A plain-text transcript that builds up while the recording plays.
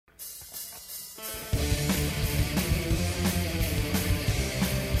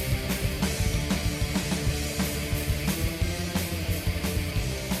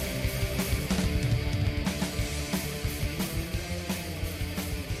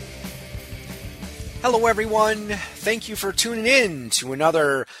Hello everyone, thank you for tuning in to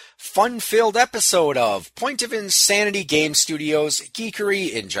another fun-filled episode of Point of Insanity Game Studios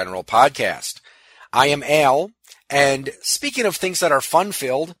Geekery in General podcast. I am Al, and speaking of things that are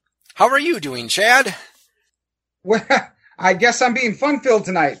fun-filled, how are you doing, Chad? Well, I guess I'm being fun-filled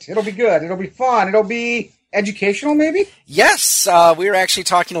tonight. It'll be good, it'll be fun, it'll be educational maybe? Yes, we were actually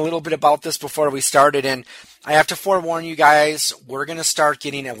talking a little bit about this before we started, and I have to forewarn you guys, we're going to start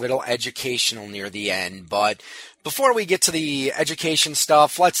getting a little educational near the end, but before we get to the education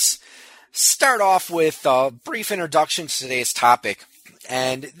stuff, let's start off with a brief introduction to today's topic.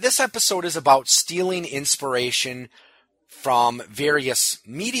 And this episode is about stealing inspiration from various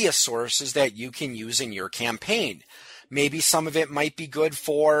media sources that you can use in your campaign. Maybe some of it might be good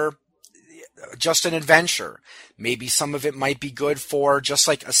for just an adventure. Maybe some of it might be good for just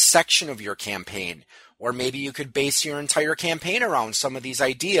like a section of your campaign. Or maybe you could base your entire campaign around some of these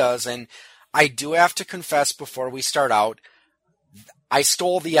ideas. And I do have to confess before we start out, I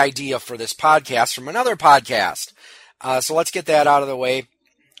stole the idea for this podcast from another podcast. So let's get that out of the way.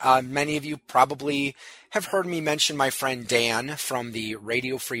 Many of you probably have heard me mention my friend Dan from the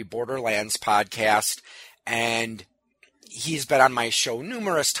Radio Free Borderlands podcast. And he's been on my show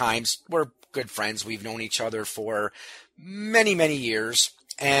numerous times. We're good friends. We've known each other for many, many years.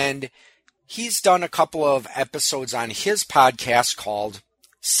 And he's done a couple of episodes on his podcast called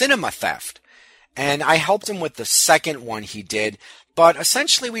Cinema Theft. And I helped him with the second one he did. But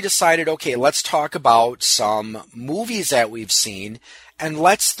essentially we decided, okay, let's talk about some movies that we've seen. And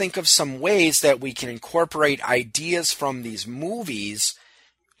let's think of some ways that we can incorporate ideas from these movies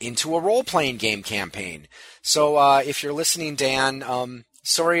into a role-playing game campaign. So if you're listening, Dan,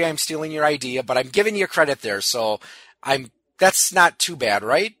 sorry I'm stealing your idea, but I'm giving you credit there. So that's not too bad,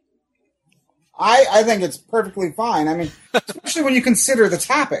 right? I think it's perfectly fine. I mean, especially when you consider the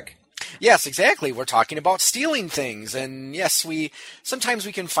topic. Yes, exactly. We're talking about stealing things. And yes, sometimes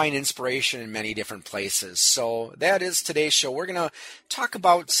we can find inspiration in many different places. So that is today's show. We're going to talk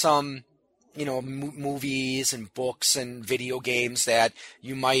about some, movies and books and video games that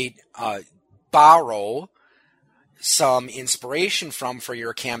you might borrow some inspiration from for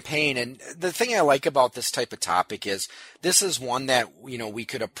your campaign. And the thing I like about this type of topic is this is one that, we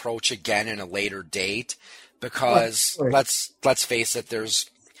could approach again in a later date because right. let's face it,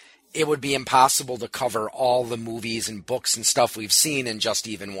 it would be impossible to cover all the movies and books and stuff we've seen in just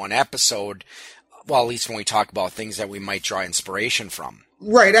even one episode. Well, at least when we talk about things that we might draw inspiration from.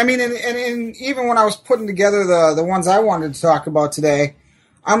 Right. I mean, and even when I was putting together the ones I wanted to talk about today,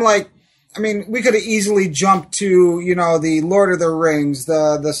 I'm like, we could have easily jumped to, the Lord of the Rings,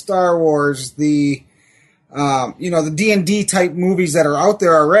 the Star Wars, the D&D type movies that are out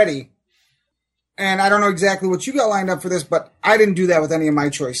there already. And I don't know exactly what you got lined up for this, but I didn't do that with any of my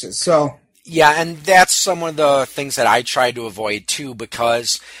choices. So yeah, and that's some of the things that I try to avoid too,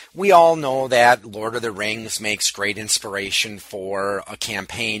 because we all know that Lord of the Rings makes great inspiration for a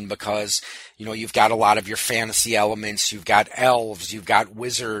campaign because, you've got a lot of your fantasy elements. You've got elves, you've got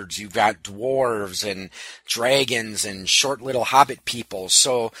wizards, you've got dwarves and dragons and short little hobbit people.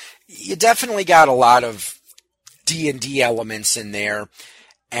 So you definitely got a lot of D&D elements in there.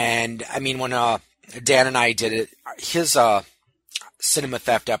 And when Dan and I did his Cinema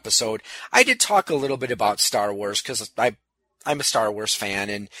Theft episode, I did talk a little bit about Star Wars because I'm a Star Wars fan,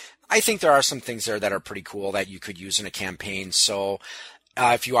 and I think there are some things there that are pretty cool that you could use in a campaign. So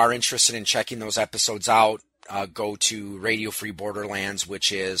if you are interested in checking those episodes out, go to Radio Free Borderlands,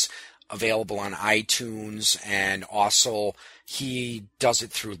 which is available on iTunes, and also he does it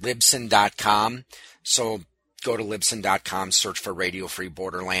through Libsyn.com. So go to Libsyn.com, search for Radio Free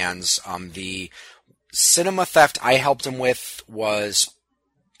Borderlands. The Cinema Theft I helped him with was,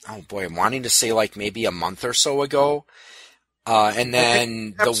 I'm wanting to say like maybe a month or so ago. And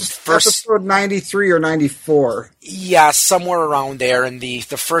then the first episode 93 or 94. Yeah, somewhere around there. And the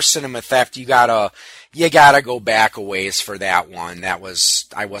first Cinema Theft, you gotta go back a ways for that one.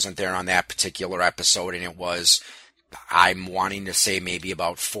 I wasn't there on that particular episode, and I'm wanting to say maybe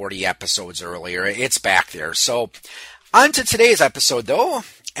about 40 episodes earlier. It's back there. So on to today's episode though,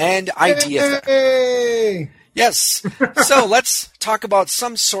 and idea theft. Yes. So let's talk about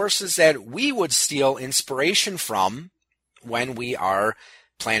some sources that we would steal inspiration from when we are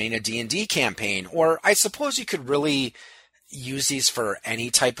planning a D&D campaign. Or I suppose you could really use these for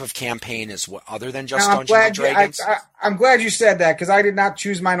any type of campaign other than just Dungeons and Dragons. I'm glad you said that, because I did not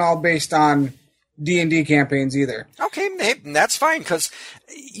choose mine all based on D&D campaigns either. Okay, that's fine, because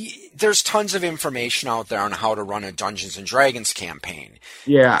there's tons of information out there on how to run a Dungeons and Dragons campaign.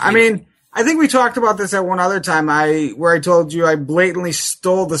 Yeah, I mean, I think we talked about this at one other time. Where I told you I blatantly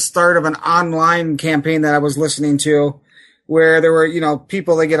stole the start of an online campaign that I was listening to, where there were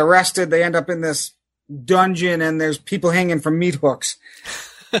people, they get arrested, they end up in this dungeon, and there's people hanging from meat hooks.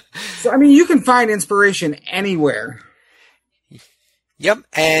 So I mean, you can find inspiration anywhere. Yep,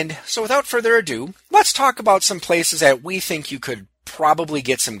 and so without further ado, let's talk about some places that we think you could probably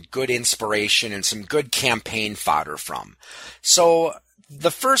get some good inspiration and some good campaign fodder from. So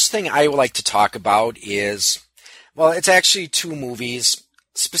the first thing I would like to talk about is, well, it's actually two movies,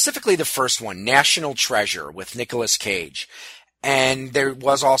 specifically the first one, National Treasure with Nicolas Cage. And there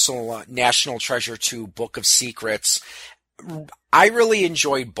was also National Treasure 2, Book of Secrets. I really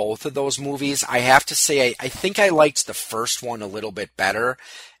enjoyed both of those movies. I have to say, I think I liked the first one a little bit better.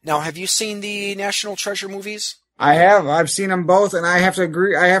 Now, have you seen the National Treasure movies? I have. I've seen them both, and I have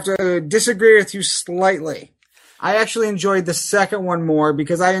to disagree with you slightly. I actually enjoyed the second one more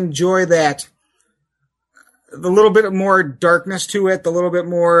because I enjoy the little bit more darkness to it, the little bit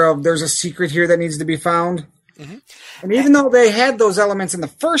more of there's a secret here that needs to be found. Mm-hmm. And even though they had those elements in the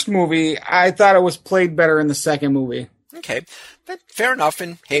first movie, I thought it was played better in the second movie. Okay, but fair enough.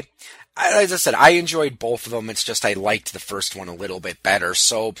 And hey, as I said, I enjoyed both of them. It's just I liked the first one a little bit better.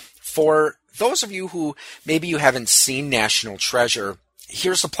 So for those of you who maybe you haven't seen National Treasure,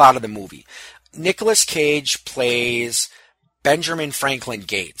 here's the plot of the movie. Nicolas Cage plays Benjamin Franklin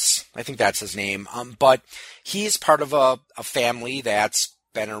Gates. I think that's his name. But he's part of a family that's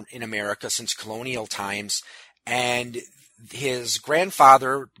been in America since colonial times. And his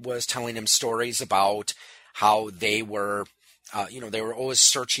grandfather was telling him stories about how they were, they were always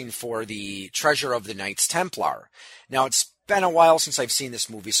searching for the treasure of the Knights Templar. Now, it's been a while since I've seen this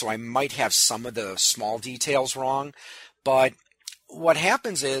movie, so I might have some of the small details wrong. But what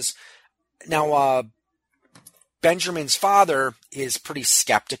happens is, now, Benjamin's father is pretty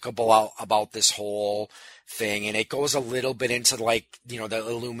skeptical about this whole thing, and it goes a little bit into, the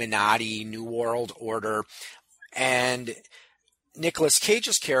Illuminati, New World Order. And Nicolas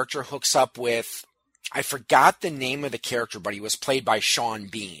Cage's character hooks up with, I forgot the name of the character, but he was played by Sean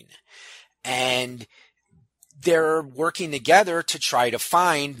Bean. And they're working together to try to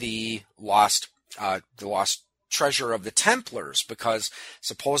find the lost treasure of the Templars, because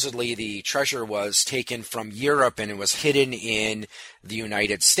supposedly the treasure was taken from Europe and it was hidden in the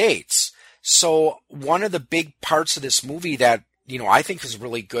United States. So one of the big parts of this movie that, I think is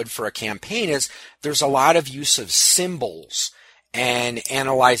really good for a campaign is there's a lot of use of symbols and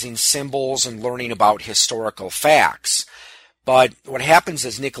analyzing symbols and learning about historical facts. But what happens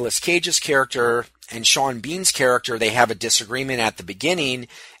is Nicolas Cage's character and Sean Bean's character, they have a disagreement at the beginning,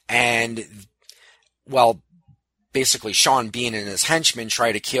 and, well, basically Sean Bean and his henchmen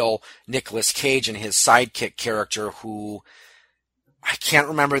try to kill Nicolas Cage and his sidekick character, who I can't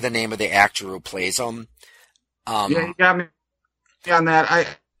remember the name of the actor who plays him. Yeah, you got me on that.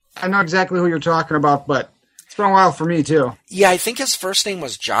 I know exactly who you're talking about, but it's been a while for me too. Yeah, I think his first name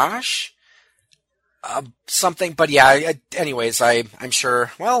was Josh. Something, but yeah, anyways, I'm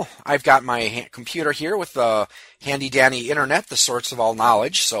sure, well, I've got my computer here with the handy dandy internet, the source of all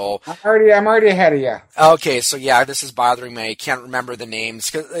knowledge, so. I'm already ahead of you. Okay, so yeah, this is bothering me. I can't remember the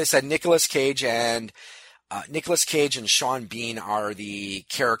names. Cause I said Nicolas Cage and Sean Bean are the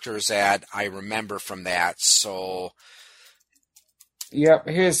characters that I remember from that, so. Yep,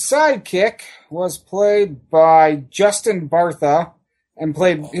 his sidekick was played by Justin Bartha. And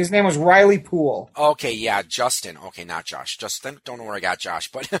his name was Riley Poole. Okay, yeah, Justin. Okay, not Josh. Justin, don't know where I got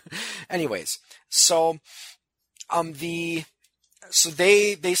Josh, but anyways. So, they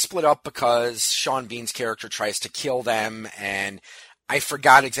split up because Sean Bean's character tries to kill them, and I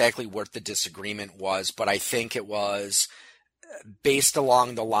forgot exactly what the disagreement was, but I think it was based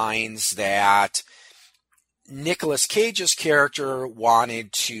along the lines that Nicolas Cage's character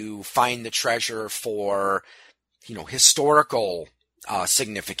wanted to find the treasure for, historical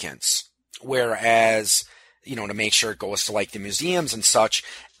significance, whereas, to make sure it goes to the museums and such,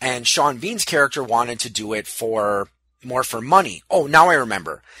 and Sean Bean's character wanted to do it more for money. Oh, now I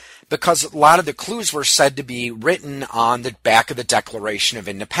remember. Because a lot of the clues were said to be written on the back of the Declaration of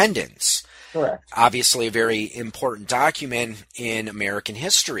Independence. Correct. Obviously a very important document in American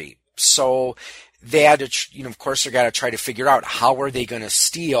history. So they had to, of course, they got to try to figure out how are they going to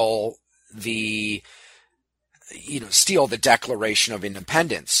steal the Declaration of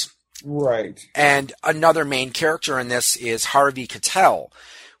Independence. Right. And another main character in this is Harvey Keitel,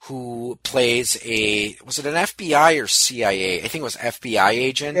 who plays was it an FBI or CIA? I think it was FBI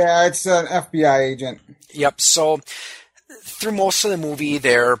agent. Yeah, it's an FBI agent. Yep. So through most of the movie,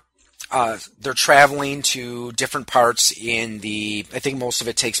 they're they're traveling to different parts I think most of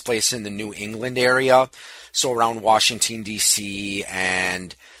it takes place in the New England area, so around Washington, D.C.,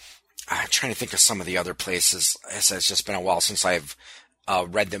 and I'm trying to think of some of the other places. It's just been a while since I've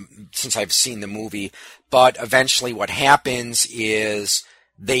since I've seen the movie. But eventually what happens is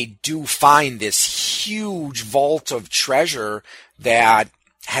they do find this huge vault of treasure that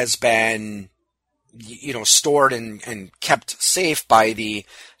has been, stored and kept safe by the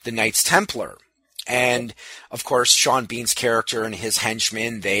Knights Templar. And of course, Sean Bean's character and his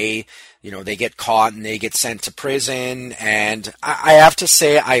henchmen, they get caught and they get sent to prison. And I have to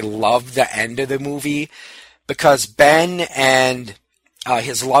say, I love the end of the movie because Ben and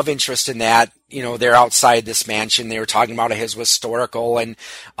his love interest in that, they're outside this mansion. They were talking about his historical, and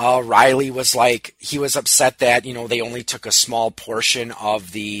Riley was like, he was upset that, they only took a small portion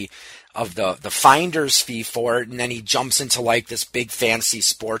of the finder's fee for it, and then he jumps into like this big fancy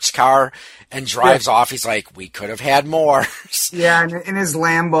sports car and drives off. He's like, we could have had more. Yeah, in his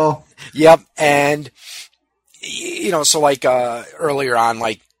Lambo. Yep, and so like earlier on,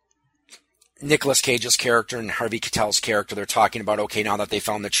 like Nicolas Cage's character and Harvey Keitel's character, they're talking about, okay, now that they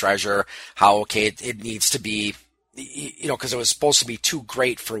found the treasure, how, okay, it needs to be, because it was supposed to be too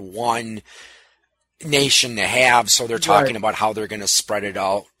great for one nation to have, so they're talking about how they're going to spread it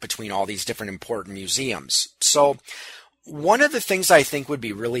out between all these different important museums. So one of the things I think would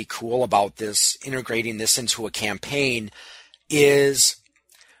be really cool about this, integrating this into a campaign, is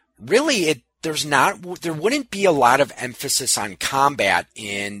really there wouldn't be a lot of emphasis on combat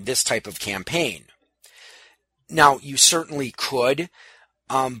in this type of campaign. Now, you certainly could,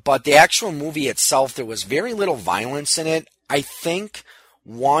 but the actual movie itself, there was very little violence in it. I think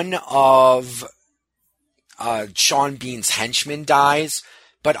one of Sean Bean's henchmen dies,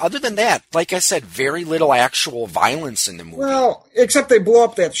 but other than that, like I said, very little actual violence in the movie. Well, except they blow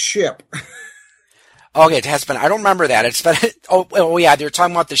up that ship. Okay, it has been. I don't remember that. It's been. Oh yeah, they're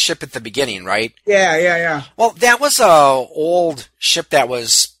talking about the ship at the beginning, right? Yeah. Well, that was a old ship that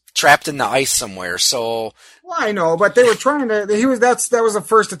was trapped in the ice somewhere. So. Well, I know, but they were trying to. That was the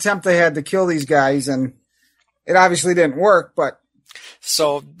first attempt they had to kill these guys, and it obviously didn't work. But.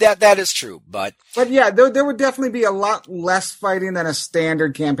 So that is true, but yeah, there would definitely be a lot less fighting than a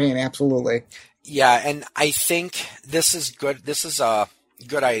standard campaign. Absolutely. Yeah, and I think this is good. This is a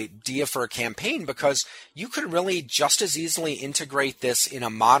good idea for a campaign because you could really just as easily integrate this in a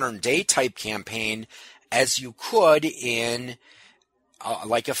modern day type campaign as you could in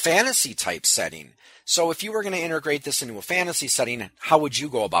like a fantasy type setting. So if you were going to integrate this into a fantasy setting, how would you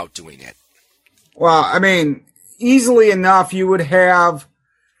go about doing it? Well, I mean, easily enough, you would have,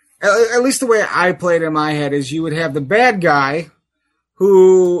 at least the way I played in my head is you would have the bad guy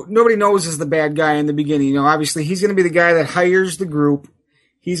who nobody knows is the bad guy in the beginning. Obviously he's going to be the guy that hires the group.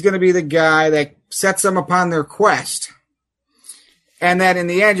 He's going to be the guy that sets them upon their quest. And then in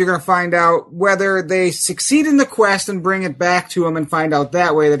the end, you're going to find out whether they succeed in the quest and bring it back to him and find out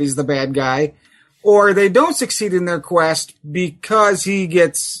that way that he's the bad guy, or they don't succeed in their quest because he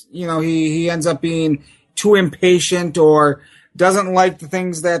gets, he ends up being too impatient or doesn't like the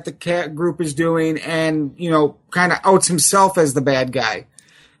things that the cat group is doing and, kind of outs himself as the bad guy.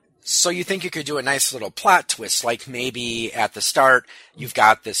 So you think you could do a nice little plot twist, like maybe at the start you've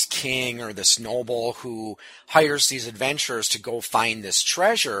got this king or this noble who hires these adventurers to go find this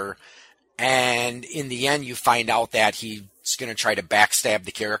treasure, and in the end you find out that he's going to try to backstab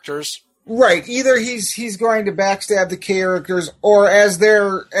the characters? Right. Either he's going to backstab the characters, or as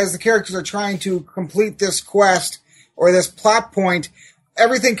the characters are trying to complete this quest or this plot point,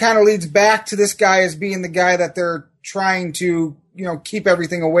 everything kind of leads back to this guy as being the guy that they're trying to, keep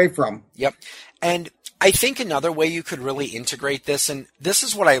everything away from. Yep. And I think another way you could really integrate this, and this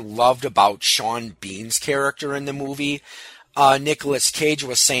is what I loved about Sean Bean's character in the movie. Nicolas Cage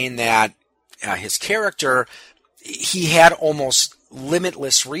was saying that his character, he had almost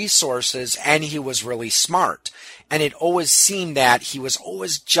limitless resources and he was really smart. And it always seemed that he was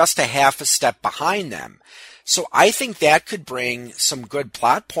always just a half a step behind them. So I think that could bring some good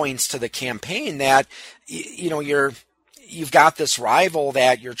plot points to the campaign that, you've got this rival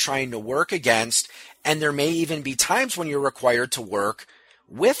that you're trying to work against, and there may even be times when you're required to work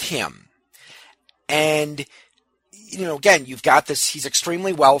with him. And, again, you've got this, he's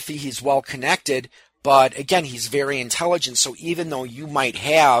extremely wealthy, he's well connected, but again, he's very intelligent. So even though you might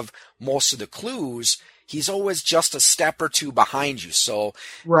have most of the clues, he's always just a step or two behind you. So,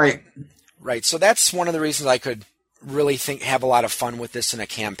 right. So that's one of the reasons I could really have a lot of fun with this in a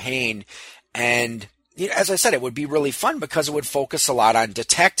campaign. And as I said, it would be really fun because it would focus a lot on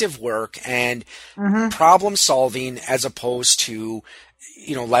detective work and problem solving as opposed to,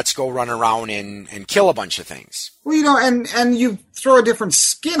 let's go run around and kill a bunch of things. Well, and you throw a different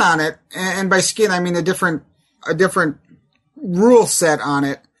skin on it, and by skin I mean a different rule set on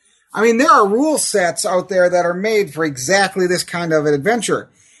it. I mean, there are rule sets out there that are made for exactly this kind of an adventure.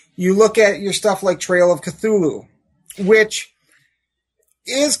 You look at your stuff like Trail of Cthulhu, which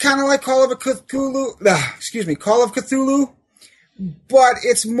is kind of like Call of Cthulhu, but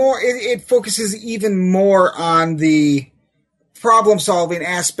it's more, it focuses even more on the problem-solving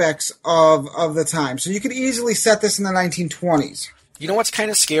aspects of the time. So you could easily set this in the 1920s. You know what's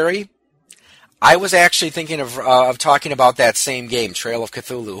kind of scary? I was actually thinking of talking about that same game, Trail of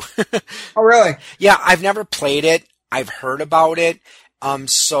Cthulhu. Oh, really? Yeah, I've never played it. I've heard about it.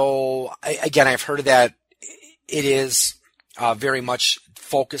 I've heard that it is very much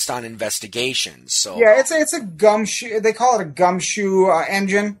focused on investigations. So yeah, it's a gumshoe. They call it a gumshoe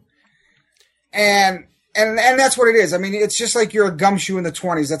engine, and that's what it is. I mean, it's just like you're a gumshoe in the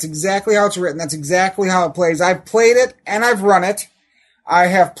 20s. That's exactly how it's written. That's exactly how it plays. I've played it and I've run it. I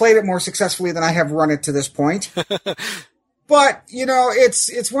have played it more successfully than I have run it to this point. But,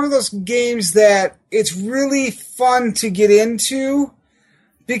 it's one of those games that it's really fun to get into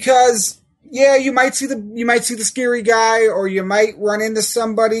because, yeah, you might see the scary guy or you might run into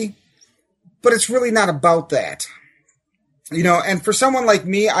somebody, but it's really not about that. And for someone like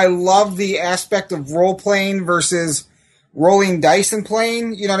me, I love the aspect of role-playing versus rolling dice and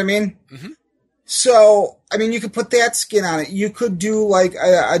playing, you know what I mean? Mm-hmm. So, I mean, you could put that skin on it. You could do like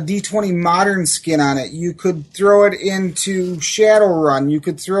a D20 modern skin on it. You could throw it into Shadowrun. You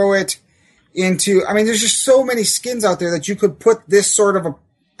could throw it into, I mean, there's just so many skins out there that you could put this sort of a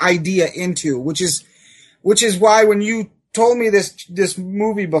idea into, which is why when you told me this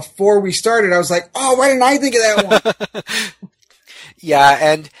movie before we started, I was like, oh, why didn't I think of that one? Yeah,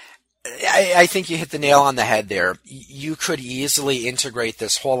 and I think you hit the nail on the head there. You could easily integrate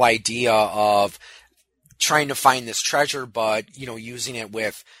this whole idea of trying to find this treasure, but, using it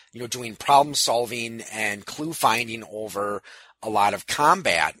with, doing problem solving and clue finding over a lot of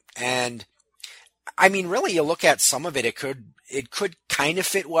combat. And I mean, really, you look at some of it, it could kind of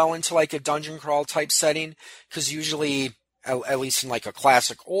fit well into like a dungeon crawl type setting, because usually, at least in like a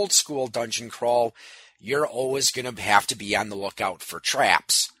classic old school dungeon crawl, you're always going to have to be on the lookout for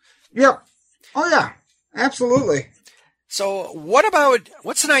traps. Yep. Oh, yeah. Absolutely. So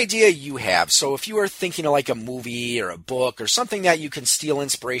what's an idea you have? So if you were thinking of like a movie or a book or something that you can steal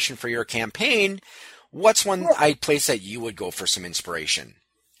inspiration for your campaign, what's one place that you would go for some inspiration?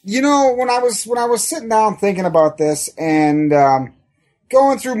 When I was sitting down thinking about this and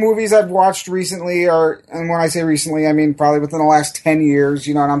going through movies I've watched recently, and when I say recently, I mean probably within the last 10 years,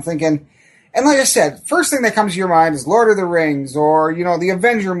 and I'm thinking, and like I said, first thing that comes to your mind is Lord of the Rings or, the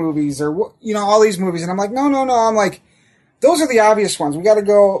Avenger movies or, all these movies. And I'm like, no. I'm like, those are the obvious ones. We gotta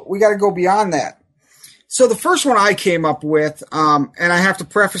go beyond that. So the first one I came up with, and I have to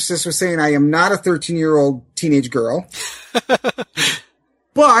preface this with saying I am not a 13-year-old teenage girl,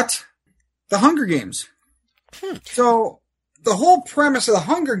 but the Hunger Games. So the whole premise of the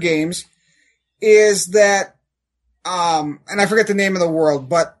Hunger Games is that, and I forget the name of the world,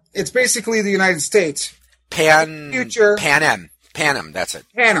 but it's basically the United States. Panem, that's it.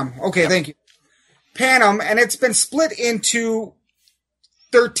 Panem. Okay, yep. Thank you. Panem, and it's been split into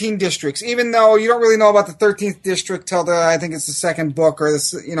 13 districts, even though you don't really know about the 13th district till I think it's the second book or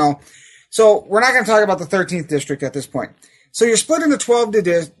this, So we're not going to talk about the 13th district at this point. So you're split into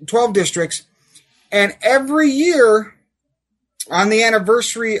 12 districts, and every year on the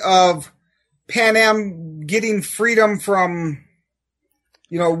anniversary of Panem getting freedom from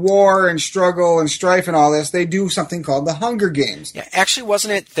war and struggle and strife and all this, they do something called the Hunger Games. Yeah, actually,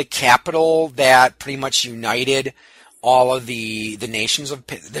 wasn't it the capital that pretty much united all of the nations of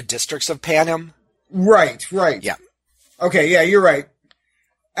the districts of Panem? Right. Yeah. Okay, yeah, you're right.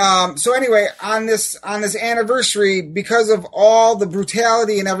 So anyway, on this anniversary, because of all the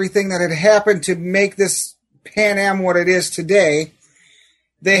brutality and everything that had happened to make this Panem what it is today,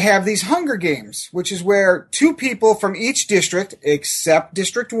 they have these Hunger Games, which is where 2 people from each district, except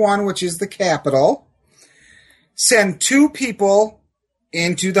District 1, which is the capital, send 2 people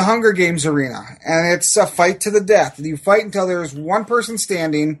into the Hunger Games arena. And it's a fight to the death. You fight until there's 1 person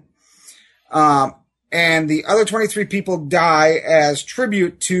standing, and the other 23 people die as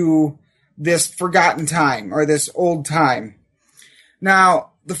tribute to this forgotten time, or this old time.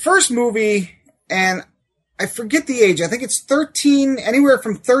 Now, the first movie, and I forget the age. I think it's 13, anywhere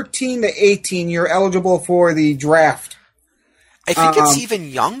from 13 to 18, you're eligible for the draft. I think it's even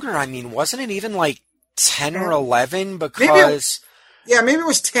younger. I mean, wasn't it even like 10 or 11? Because... maybe it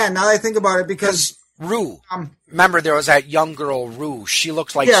was 10, now that I think about it, because... Rue. Remember, there was that young girl, Rue. She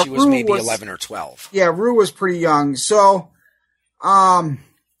looked like she was maybe 11 or 12. Yeah, Rue was pretty young. So, and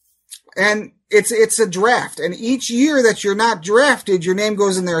it's a draft. And each year that you're not drafted, your name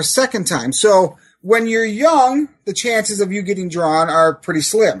goes in there a second time. So when you're young, the chances of you getting drawn are pretty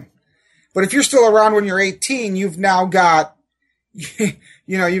slim. But if you're still around when you're 18, you've now got,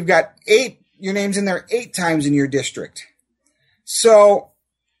 you've got your name's in there 8 times in your district. So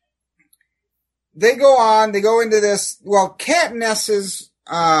they go into this, well, Katniss's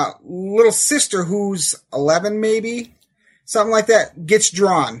little sister, who's 11 maybe, something like that, gets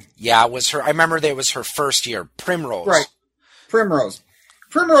drawn. Yeah, it was her. I remember that it was her first year, Primrose. Right, Primrose.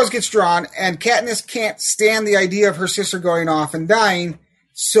 Primrose gets drawn, and Katniss can't stand the idea of her sister going off and dying,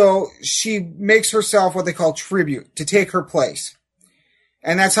 so she makes herself what they call tribute, to take her place.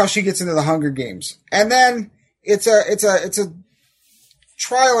 And that's how she gets into the Hunger Games. And then it's a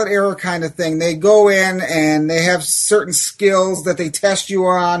trial and error kind of thing. They go in and they have certain skills that they test you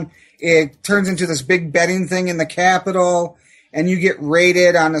on. It turns into this big betting thing in the Capitol, and you get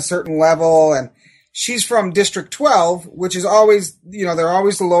rated on a certain level. And she's from District 12, which is always, they're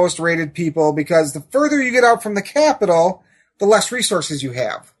always the lowest rated people, because the further you get out from the Capitol, the less resources you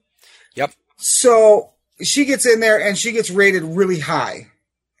have. Yep. So she gets in there and she gets rated really high.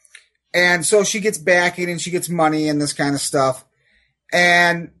 And so she gets backing and she gets money and this kind of stuff.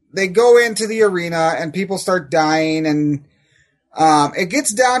 And they go into the arena and people start dying, and it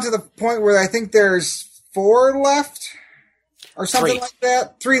gets down to the point where I think there's 4 left or something like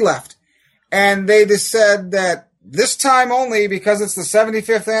that. 3 left. And they just said that this time only, because it's the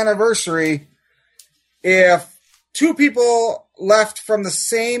 75th anniversary, if 2 people left from the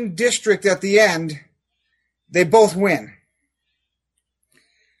same district at the end, they both win.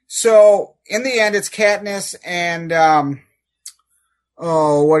 So in the end, it's Katniss and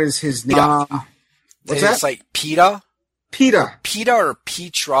what is his name? What's that? It's like Peeta. Peeta or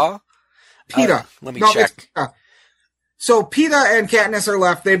Petra? Peeta. Let me check. So Peeta and Katniss are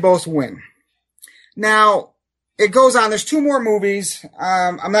left. They both win. Now, it goes on. There's 2 more movies.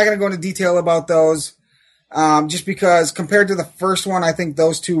 I'm not going to go into detail about those, just because compared to the first one, I think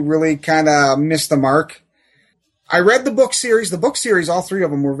those 2 really kind of missed the mark. I read the book series. The book series, all 3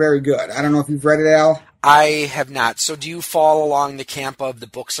 of them were very good. I don't know if you've read it, Al. I have not. So do you fall along the camp of the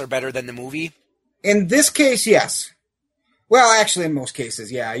books are better than the movie? In this case, yes. Well, actually, in most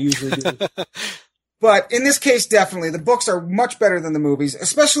cases, yeah, I usually do. But in this case, definitely. The books are much better than the movies,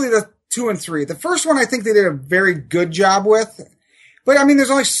 especially the 2 and 3. The first one, I think they did a very good job with. But, I mean,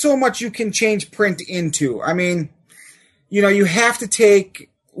 there's only so much you can change print into. I mean, you have to take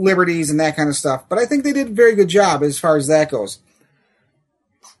liberties and that kind of stuff. But I think they did a very good job as far as that goes.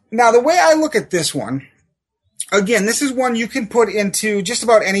 Now, the way I look at this one, again, this is one you can put into just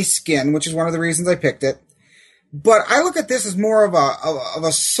about any skin, which is one of the reasons I picked it. But I look at this as more of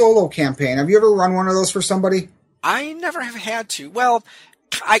a solo campaign. Have you ever run one of those for somebody? I never have had to. Well,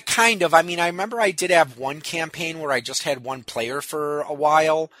 I kind of. I mean, I remember I did have one campaign where I just had one player for a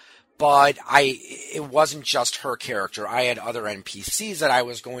while, but it wasn't just her character. I had other NPCs that I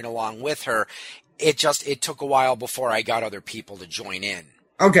was going along with her. It took a while before I got other people to join in.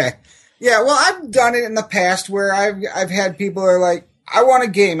 Okay. Yeah, well, I've done it in the past where I've had people that are like, I want a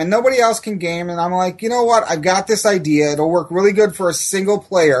game, and nobody else can game, and I'm like, you know what, I've got this idea. It'll work really good for a single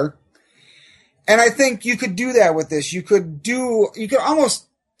player. And I think you could do that with this. You could almost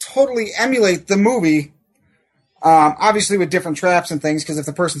totally emulate the movie, obviously with different traps and things, because if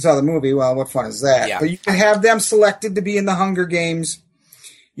the person saw the movie, well, what fun is that? Yeah. But you can have them selected to be in the Hunger Games.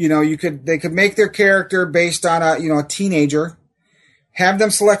 They could make their character based on a teenager. Have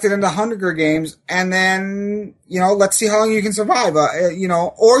them selected into Hunger Games, and then, let's see how long you can survive.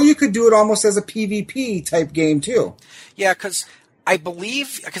 Or you could do it almost as a PvP type game too. Yeah, because I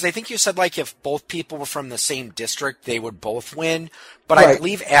think you said like if both people were from the same district, they would both win. But right. I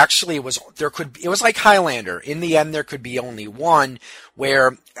believe actually it was like Highlander. In the end, there could be only one.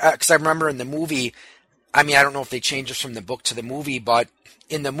 Where because I remember in the movie, I mean I don't know if they changed it from the book to the movie, but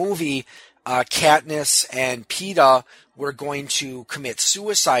in the movie, Katniss and Peeta were going to commit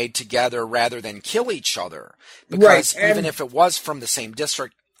suicide together rather than kill each other. Because right. Even if it was from the same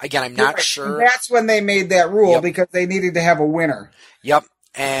district, again, I'm not sure. And that's when they made that rule, because they needed to have a winner. Yep.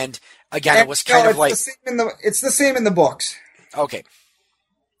 And again, it was kind of like... It's the same in the books. Okay.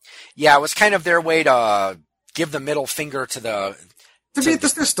 Yeah, it was kind of their way to give the middle finger to beat the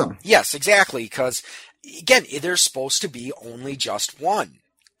system. Yes, exactly. Because, again, there's supposed to be only just one.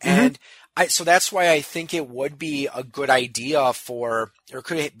 Mm-hmm. And so that's why I think it would be a good idea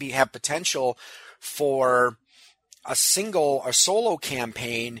have potential for a solo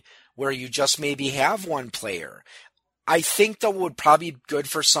campaign where you just maybe have one player. I think that would probably be good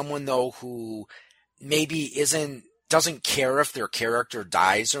for someone though who maybe doesn't care if their character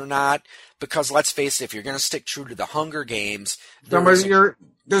dies or not, because let's face it, if you're going to stick true to the Hunger Games, there's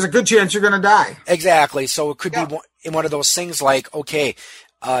a good chance you're going to die. Exactly. So it could be one of those things like, okay,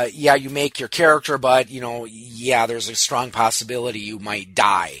 you make your character, but there's a strong possibility you might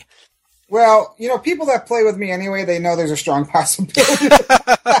die. Well, people that play with me anyway, they know there's a strong possibility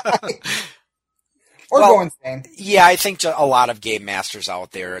to die. Or go insane. Yeah, I think a lot of game masters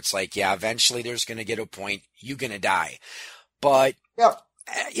out there, it's like, eventually there's going to get a point you're going to die. But,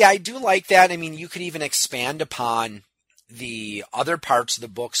 I do like that. I mean, you could even expand upon the other parts of the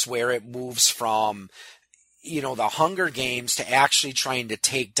books where it moves from, the Hunger Games to actually trying to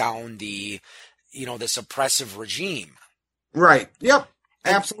take down this oppressive regime. Right. Yep.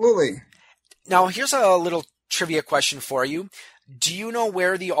 Absolutely. Now, here's a little trivia question for you. Do you know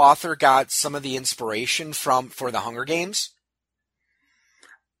where the author got some of the inspiration for the Hunger Games?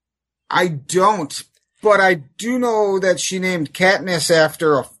 I don't, but I do know that she named Katniss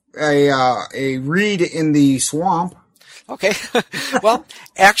after a reed in the swamp. Okay. Well,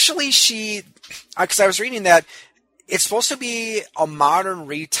 actually because I was reading that it's supposed to be a modern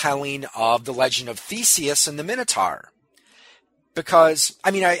retelling of the legend of Theseus and the Minotaur. Because,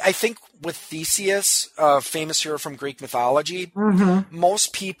 I think with Theseus, a famous hero from Greek mythology,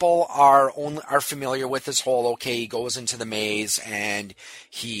 most people are familiar with this whole, he goes into the maze and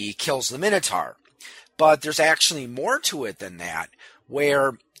he kills the Minotaur. But there's actually more to it than that,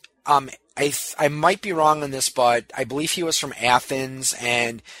 where I might be wrong on this, but I believe he was from Athens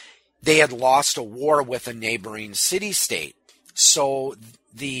and they had lost a war with a neighboring city-state. So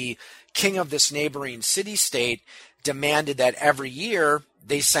the king of this neighboring city-state demanded that every year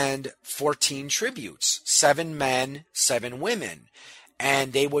they send 14 tributes, 7 men, 7 women.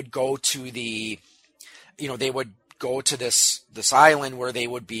 And they would go to this island where they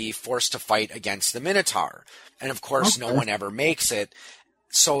would be forced to fight against the Minotaur. And of course, no one ever makes it.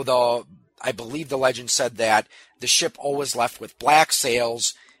 So I believe the legend said that the ship always left with black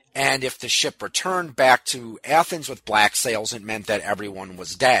sails, and if the ship returned back to Athens with black sails, it meant that everyone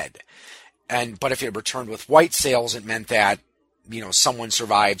was dead. But if it returned with white sails, it meant that, someone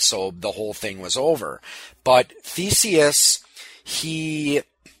survived, so the whole thing was over. But Theseus,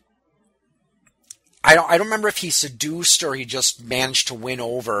 I don't remember if he seduced or he just managed to win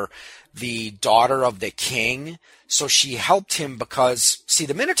over the daughter of the king. So she helped him because,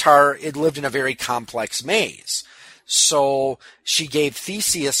 the Minotaur, it lived in a very complex maze. So she gave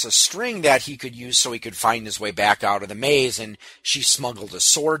Theseus a string that he could use so he could find his way back out of the maze, and she smuggled a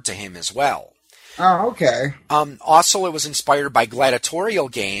sword to him as well. Oh, okay. Also, it was inspired by gladiatorial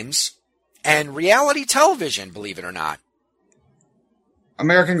games and reality television, believe it or not.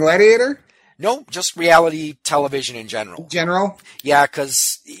 American Gladiator? No, just reality television in general. Yeah,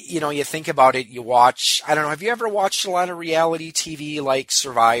 because, you think about it, you watch, I don't know, have you ever watched a lot of reality TV like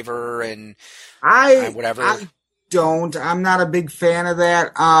Survivor and whatever? I don't. I'm not a big fan of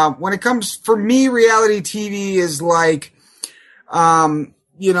that. When it comes, for me, reality TV is like,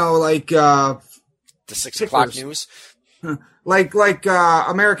 the 6 o'clock news? like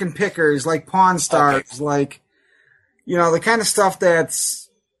American Pickers, like Pawn Stars, like, the kind of stuff that's,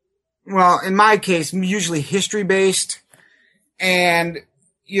 well, in my case, usually history-based and,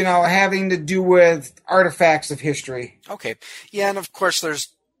 having to do with artifacts of history. Okay. Yeah, and of course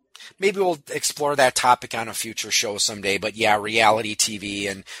maybe we'll explore that topic on a future show someday, but reality TV,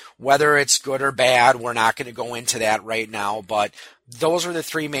 and whether it's good or bad, we're not going to go into that right now, but those are the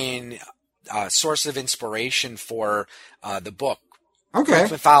 3 main sources of inspiration for the book. Okay.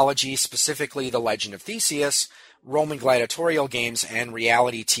 Greek mythology, specifically the legend of Theseus, Roman gladiatorial games, and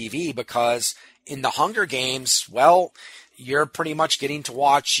reality TV, because in the Hunger Games, well, you're pretty much getting to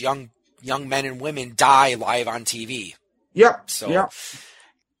watch young men and women die live on TV. Yep.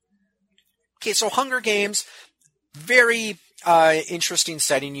 Okay, so Hunger Games, very interesting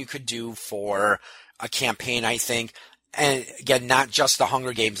setting you could do for a campaign, I think. And again, not just the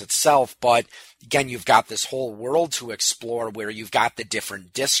Hunger Games itself, but again, you've got this whole world to explore where you've got the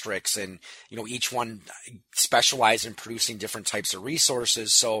different districts and, each one specialized in producing different types of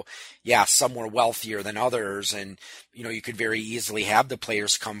resources. So some were wealthier than others. And, you could very easily have the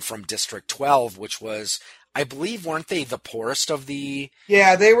players come from District 12, which was, I believe, weren't they the poorest of the...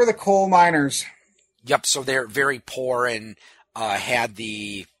 Yeah, they were the coal miners. Yep, so they're very poor and had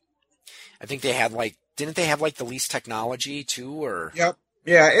the... I think they had didn't they have the least technology too, or? Yep.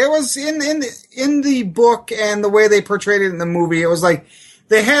 Yeah, it was in the book and the way they portrayed it in the movie. It was like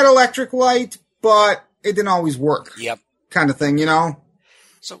they had electric light, but it didn't always work. Yep. Kind of thing,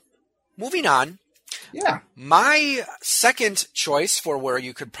 So moving on. Yeah. My second choice for where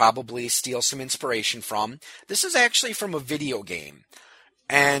you could probably steal some inspiration from, this is actually from a video game,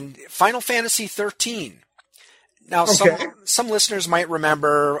 and Final Fantasy 13. Now, some listeners might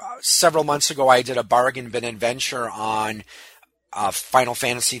remember several months ago I did a bargain bin adventure on Final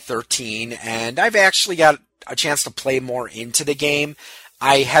Fantasy 13, and I've actually got a chance to play more into the game.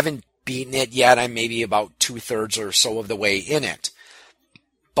 I haven't beaten it yet. I'm maybe about 2/3 or so of the way in it.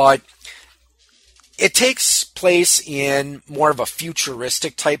 But it takes place in more of a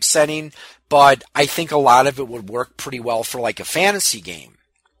futuristic type setting, but I think a lot of it would work pretty well for like a fantasy game.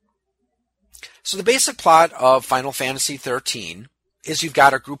 So the basic plot of Final Fantasy 13 is you've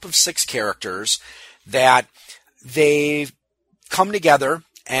got a group of 6 characters that they've come together,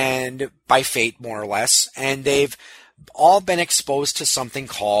 and by fate more or less, and they've all been exposed to something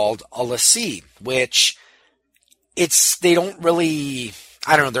called a l'Cie, which they don't really,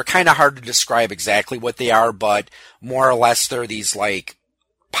 I don't know, they're kind of hard to describe exactly what they are, but more or less they're these like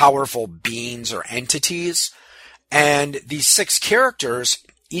powerful beings or entities. And these 6 characters,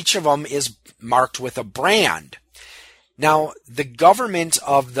 each of them is marked with a brand. Now, the government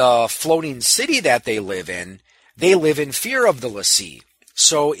of the floating city that they live in fear of the l'Cie.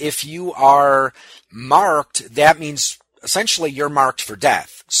 So if you are marked, that means essentially you're marked for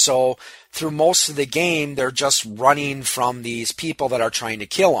death. So through most of the game, they're just running from these people that are trying to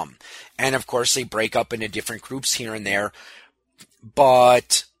kill them. And of course, they break up into different groups here and there.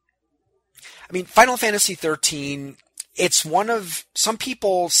 But, I mean, Final Fantasy 13, some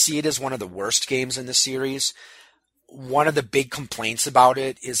people see it as one of the worst games in the series. One of the big complaints about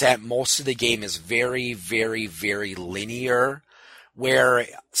it is that most of the game is very, very, very linear, where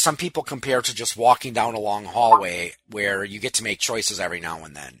some people compare it to just walking down a long hallway where you get to make choices every now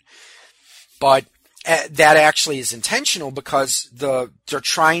and then. But that actually is intentional because they're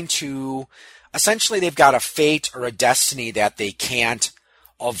trying to, essentially they've got a fate or a destiny that they can't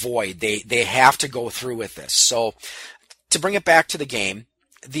avoid. They have to go through with this. So to bring it back to the game,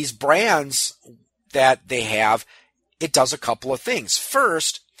 these brands that they have, it does a couple of things.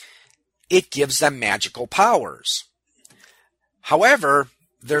 First, it gives them magical powers. However,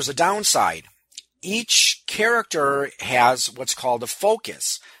 there's a downside. Each character has what's called a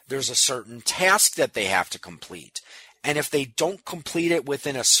focus. There's a certain task that they have to complete. And if they don't complete it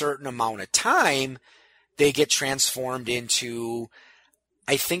within a certain amount of time, they get transformed into,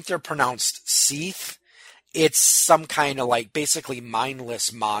 I think they're pronounced Seath. It's some kind of like basically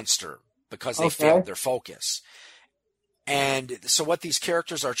mindless monster because they failed their focus. And so what these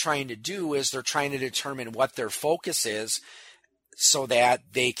characters are trying to do is they're trying to determine what their focus is so that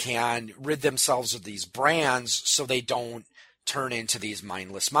they can rid themselves of these brands so they don't turn into these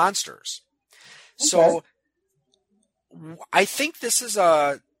mindless monsters. Okay. So I think this is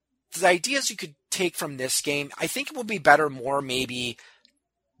the ideas you could take from this game. I think it would be better more maybe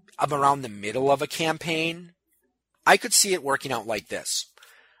around the middle of a campaign. I could see it working out like this.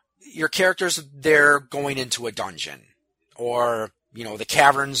 Your characters, they're going into a dungeon, or, you know, the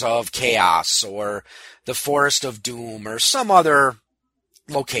Caverns of Chaos, or the Forest of Doom, or some other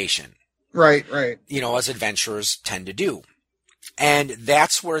location. Right. You know, as adventurers tend to do. And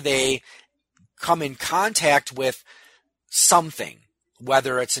that's where they come in contact with something,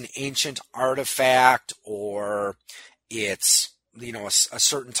 whether it's an ancient artifact or it's, you know, a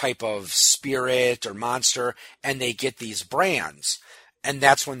certain type of spirit or monster, and they get these brands. And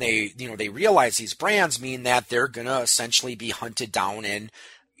that's when they realize these brands mean that they're going to essentially be hunted down and,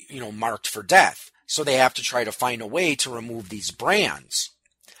 you know, marked for death. So they have to try to find a way to remove these brands.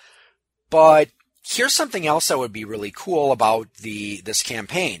 But here's something else that would be really cool about this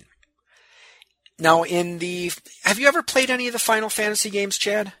campaign. Now, have you ever played any of the Final Fantasy games,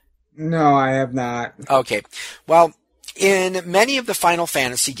 Chad? No, I have not. Okay. Well, in many of the Final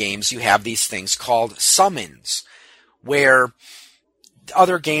Fantasy games, you have these things called summons, where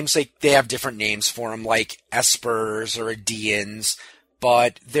other games, they have different names for them, like espers or Aedeans,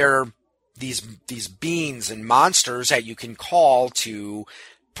 but they're these beings and monsters that you can call to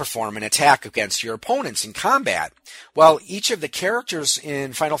perform an attack against your opponents in combat. Well, each of the characters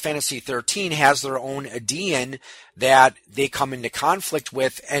in Final Fantasy 13 has their own Aedean that they come into conflict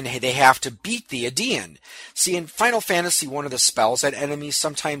with, and they have to beat the Aedean. See, in Final Fantasy, one of the spells that enemies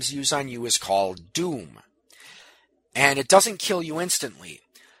sometimes use on you is called Doom. And it doesn't kill you instantly,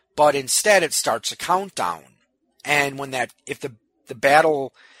 but instead it starts a countdown. And if the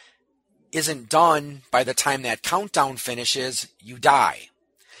battle isn't done by the time that countdown finishes, you die.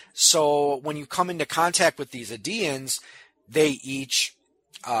 So when you come into contact with these Aedeans, they each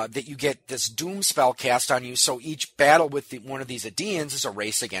that you get this doom spell cast on you. So each battle with one of these Aedeans is a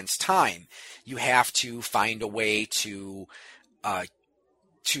race against time. You have to find a way to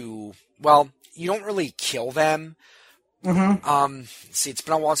well, you don't really kill them. See, it's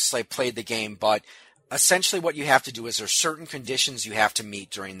been a while since I played the game, but essentially what you have to do is there's certain conditions you have to meet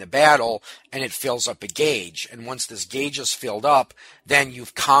during the battle, and it fills up a gauge. And once this gauge is filled up, then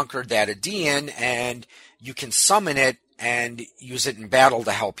you've conquered that Aedean, and you can summon it and use it in battle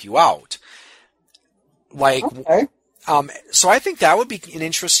to help you out. So I think that would be an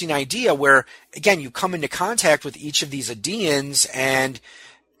interesting idea where, again, you come into contact with each of these Aedeans, and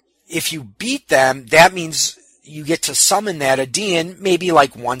if you beat them, that means you get to summon that Aedean maybe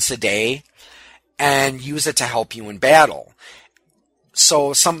like once a day and use it to help you in battle.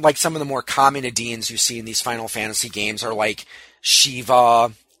 So some of the more common Aedeans you see in these Final Fantasy games are like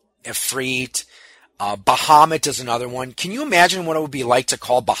Shiva, Ifrit, Bahamut is another one. Can you imagine what it would be like to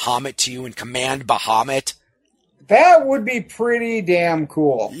call Bahamut to you and command Bahamut? That would be pretty damn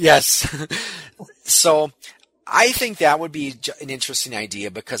cool. Yes. So I think that would be an interesting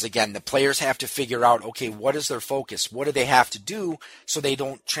idea because, again, the players have to figure out, okay, what is their focus? What do they have to do so they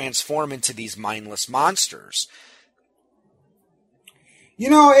don't transform into these mindless monsters? You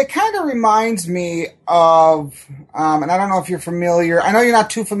know, it kind of reminds me of, and I don't know if you're familiar, I know you're not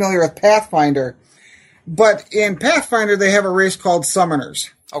too familiar with Pathfinder, but in Pathfinder they have a race called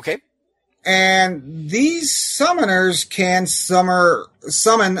Summoners. Okay. And these Summoners can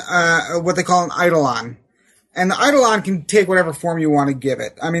summon what they call an Eidolon. And the Eidolon can take whatever form you want to give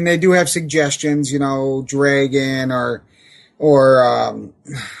it. I mean, they do have suggestions, you know, dragon or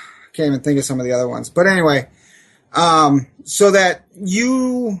can't even think of some of the other ones. But anyway, so that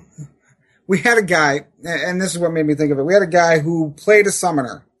we had a guy, and this is what made me think of it. We had a guy who played a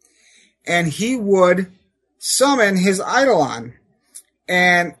summoner, and he would summon his Eidolon.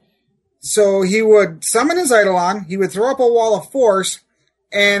 And so he would summon his Eidolon, he would throw up a wall of force,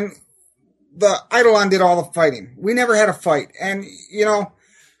 and the Eidolon did all the fighting. We never had a fight. And, you know,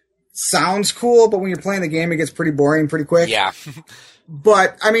 sounds cool, but when you're playing the game, it gets pretty boring pretty quick. Yeah.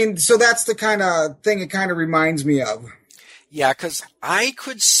 But, I mean, so that's the kind of thing it kind of reminds me of. Yeah, because I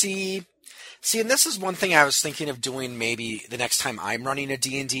could see, and this is one thing I was thinking of doing maybe the next time I'm running a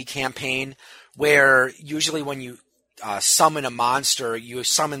D&D campaign, where usually when you summon a monster, you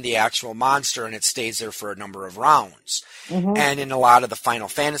summon the actual monster and it stays there for a number of rounds. Mm-hmm. And in a lot of the Final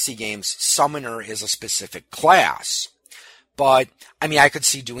Fantasy games, summoner is a specific class. But, I mean, I could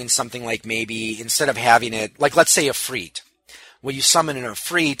see doing something like maybe instead of having it, like let's say Ifrit. When you summon an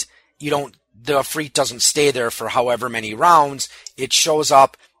Ifrit, the Ifrit doesn't stay there for however many rounds. It shows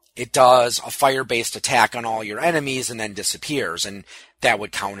up, it does a fire-based attack on all your enemies and then disappears. And that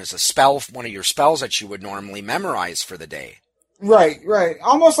would count as a spell, one of your spells that you would normally memorize for the day. Right.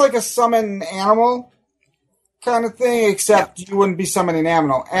 Almost like a summon animal kind of thing, except you wouldn't be summoning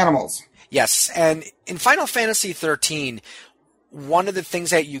animals. Yes, and in Final Fantasy XIII, one of the things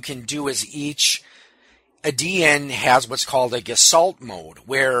that you can do is each Aedean has what's called a Gestalt mode,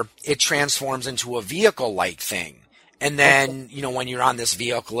 where it transforms into a vehicle-like thing. And then, you know, when you're on this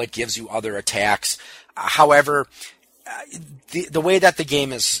vehicle, it gives you other attacks. However, the way that the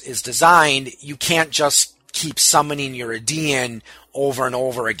game is designed, you can't just keep summoning your Aedean over and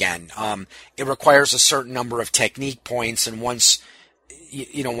over again. It requires a certain number of technique points, and once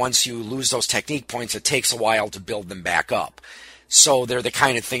you lose those technique points, it takes a while to build them back up. So they're the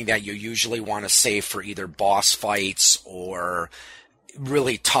kind of thing that you usually want to save for either boss fights or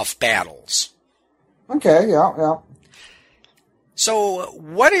really tough battles. Okay, yeah. So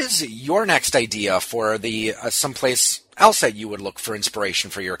what is your next idea for the someplace else that you would look for inspiration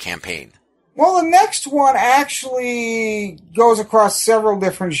for your campaign? Well, the next one actually goes across several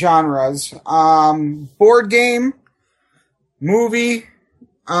different genres. Board game, movie.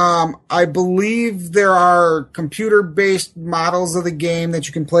 I believe there are computer-based models of the game that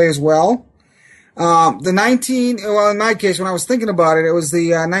you can play as well. In my case, when I was thinking about it, it was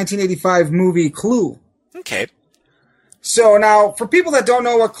the 1985 movie Clue. Okay. So now, for people that don't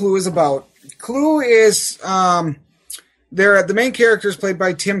know what Clue is about, Clue is the main character is played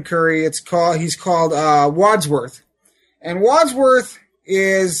by Tim Curry. He's called Wadsworth, and Wadsworth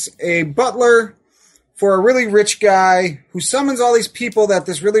is a butler for a really rich guy who summons all these people that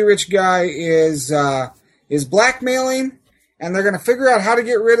this really rich guy is blackmailing, and they're going to figure out how to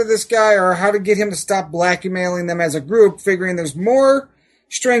get rid of this guy or how to get him to stop blackmailing them as a group, figuring there's more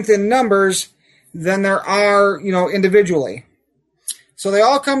strength in numbers than there are, individually. So they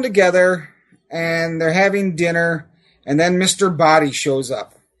all come together, and they're having dinner, and then Mr. Body shows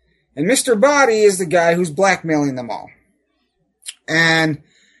up. And Mr. Body is the guy who's blackmailing them all. And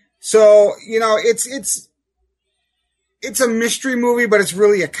So, it's a mystery movie, but it's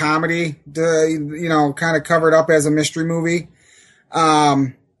really a comedy, kind of covered up as a mystery movie.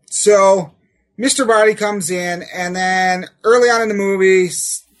 So Mr. Body comes in, and then early on in the movie,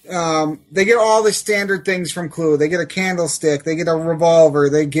 they get all the standard things from Clue. They get a candlestick, they get a revolver,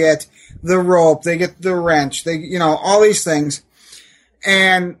 they get the rope, they get the wrench, all these things.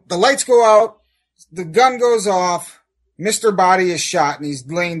 And the lights go out, the gun goes off, Mr. Body is shot, and he's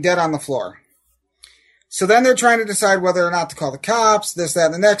laying dead on the floor. So then they're trying to decide whether or not to call the cops, this, that,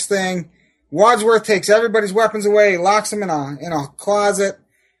 and the next thing. Wadsworth takes everybody's weapons away, locks them in a closet,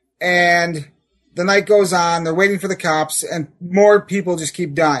 and the night goes on. They're waiting for the cops, and more people just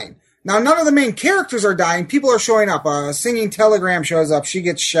keep dying. Now, none of the main characters are dying. People are showing up. A singing telegram shows up. She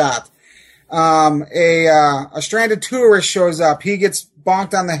gets shot. A stranded tourist shows up. He gets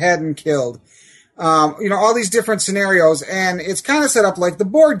bonked on the head and killed. All these different scenarios, and it's kind of set up like the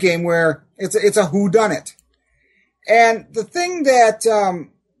board game where it's a whodunit. And the thing that,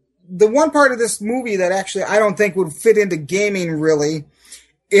 the one part of this movie that actually I don't think would fit into gaming really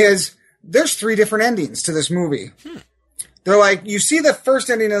is there's 3 different endings to this movie. They're like, you see the first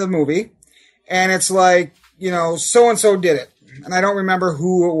ending of the movie, and it's like, so-and-so did it. And I don't remember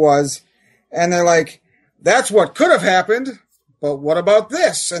who it was. And they're like, that's what could have happened. But what about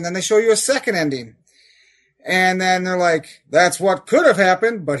this? And then they show you a second ending. And then they're like, that's what could have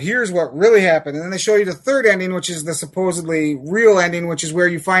happened, but here's what really happened. And then they show you the third ending, which is the supposedly real ending, which is where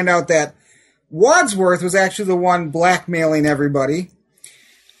you find out that Wadsworth was actually the one blackmailing everybody.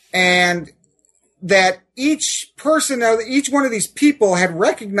 And that each one of these people had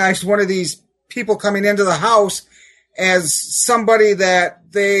recognized one of these people coming into the house as somebody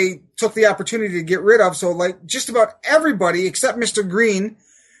that they took the opportunity to get rid of. So like just about everybody except Mr. Green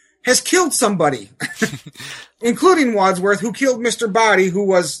has killed somebody, including Wadsworth, who killed Mr. Body, who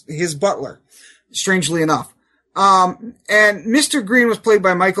was his butler, strangely enough. And Mr. Green was played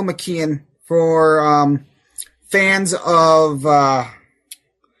by Michael McKean for fans of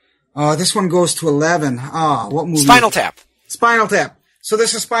this one goes to 11. What movie? Spinal Tap. Spinal Tap. So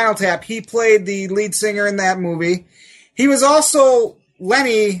this is Spinal Tap. He played the lead singer in that movie. He was also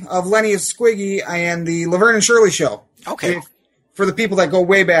Lenny of Squiggy and the Laverne and Shirley Show. Okay. For the people that go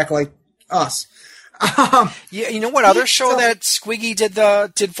way back like us. Yeah, you know what other show that Squiggy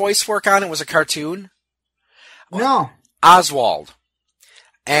did voice work on? It was a cartoon. No. Oswald.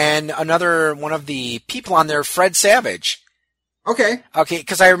 And another one of the people on there, Fred Savage. Okay,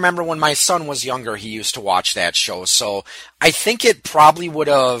 because I remember when my son was younger, he used to watch that show. So I think it probably would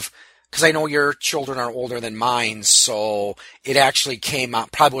have, because I know your children are older than mine, so it actually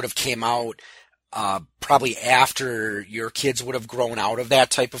probably would have came out probably after your kids would have grown out of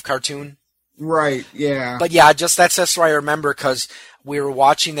that type of cartoon. Right, yeah. But yeah, that's what I remember, because we were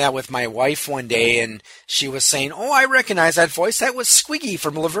watching that with my wife one day, and she was saying, "Oh, I recognize that voice. That was Squiggy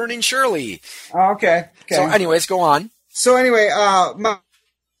from Laverne and Shirley." Oh, okay. So anyways, go on. So anyway,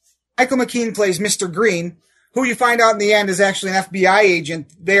 Michael McKean plays Mr. Green, who you find out in the end is actually an FBI agent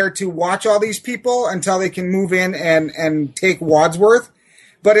there to watch all these people until they can move in and take Wadsworth.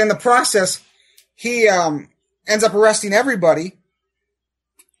 But in the process, he ends up arresting everybody.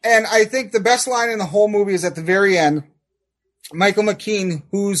 And I think the best line in the whole movie is at the very end. Michael McKean,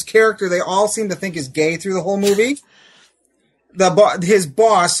 whose character they all seem to think is gay through the whole movie. His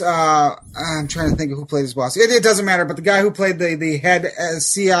boss, I'm trying to think of who played his boss. It doesn't matter, but the guy who played the head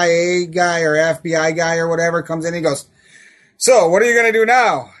CIA guy or FBI guy or whatever comes in and he goes, "So, what are you going to do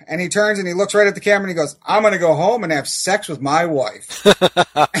now?" And he turns and he looks right at the camera and he goes, "I'm going to go home and have sex with my wife."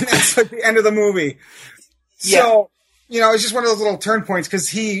 And that's like the end of the movie. Yeah. So, it's just one of those little turn points because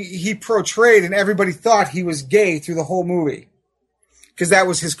he portrayed and everybody thought he was gay through the whole movie because that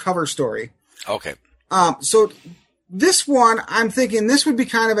was his cover story. Okay. So this one, I'm thinking this would be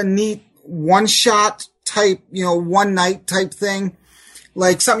kind of a neat one-shot type, one-night type thing.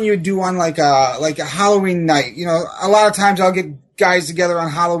 Like something you would do on like a Halloween night. A lot of times I'll get guys together on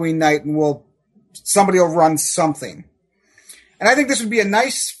Halloween night and somebody will run something. And I think this would be a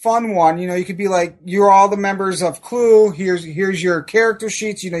nice, fun one. You could be like, you're all the members of Clue. Here's your character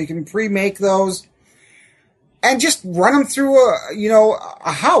sheets. You can pre-make those. And just run them through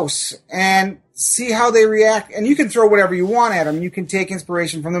a house and see how they react. And you can throw whatever you want at them. You can take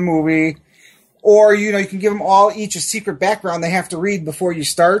inspiration from the movie. Or, you can give them each a secret background they have to read before you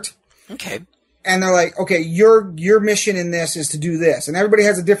start. Okay. And they're like, okay, your mission in this is to do this. And everybody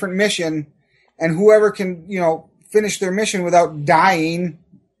has a different mission. And whoever can, finish their mission without dying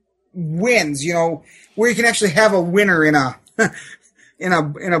wins, where you can actually have a winner in in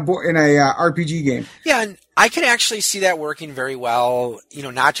a RPG game. Yeah, and I can actually see that working very well,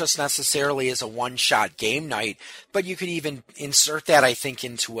 not just necessarily as a one-shot game night, but you could even insert that, I think,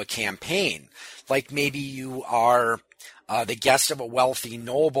 into a campaign. Like maybe you are the guest of a wealthy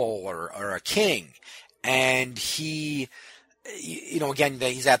noble or a king, and he, again,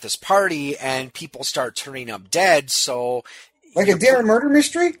 he's at this party and people start turning up dead, so... Like a Dare Murder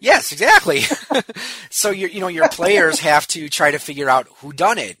Mystery? Yes, exactly. So your players have to try to figure out who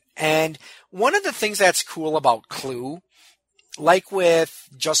done it. And one of the things that's cool about Clue, like with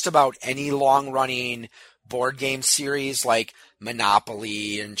just about any long-running board game series like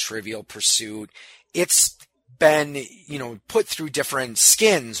Monopoly and Trivial Pursuit, it's been, put through different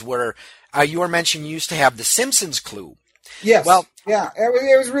skins where you were mentioning you used to have the Simpsons Clue. Yes. Well, yeah,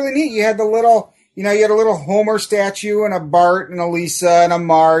 it was really neat. You had the little... you had a little Homer statue and a Bart and a Lisa and a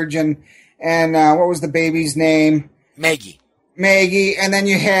Marge and what was the baby's name? Maggie. And then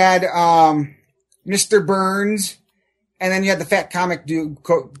you had Mr. Burns, and then you had the fat comic book dude.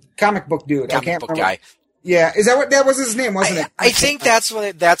 Comic book guy. Yeah, is that was his name, wasn't it? I think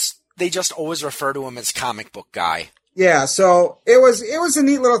they just always refer to him as comic book guy. Yeah, so it was a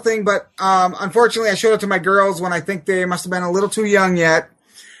neat little thing, but unfortunately I showed it to my girls when I think they must have been a little too young yet.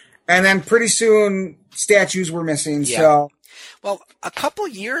 And then pretty soon, statues were missing. Yeah. So, well, a couple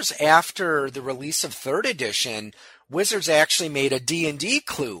years after the release of 3rd edition, Wizards actually made a D&D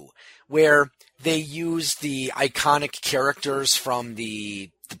Clue where they used the iconic characters from the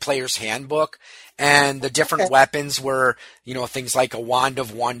player's handbook, and the different weapons were, things like a Wand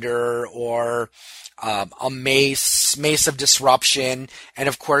of Wonder or a mace of disruption, and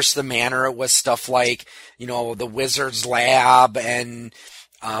of course the manner it was stuff like, the Wizard's Lab and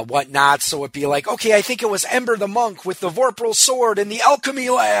whatnot, so it'd be like, okay, I think it was Ember the Monk with the Vorpal Sword in the Alchemy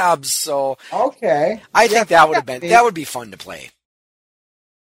Labs. So okay, I think that would be fun to play.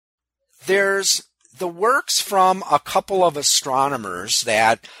 There's the works from a couple of astronomers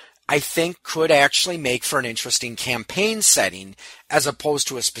that I think could actually make for an interesting campaign setting as opposed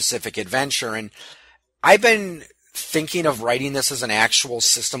to a specific adventure. And I've been thinking of writing this as an actual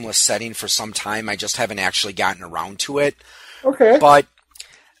systemless setting for some time. I just haven't actually gotten around to it. Okay. But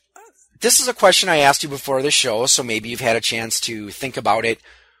this is a question I asked you before the show, so maybe you've had a chance to think about it.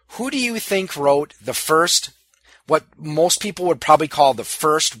 Who do you think wrote the first, what most people would probably call the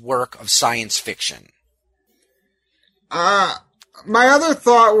first work of science fiction? My other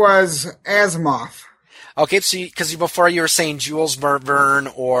thought was Asimov. Okay, so because before you were saying Jules Verne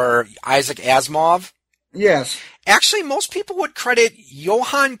or Isaac Asimov? Yes. Actually, most people would credit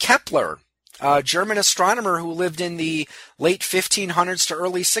Johann Kepler, a German astronomer who lived in the late 1500s to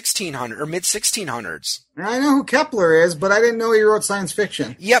early 1600s or mid 1600s. I know who Kepler is, but I didn't know he wrote science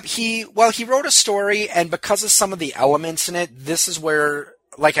fiction. Yep, he wrote a story, and because of some of the elements in it, this is where,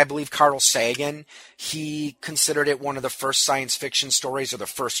 like I believe Carl Sagan, he considered it one of the first science fiction stories or the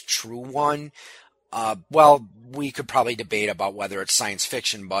first true one. Well, we could probably debate about whether it's science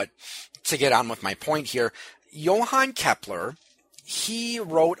fiction, but to get on with my point here, Johann Kepler, he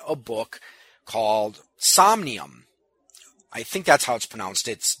wrote a book called Somnium. I think that's how it's pronounced.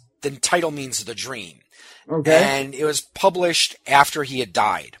 The title means the dream. Okay. And it was published after he had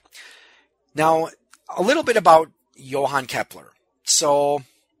died. Now, a little bit about Johann Kepler. So,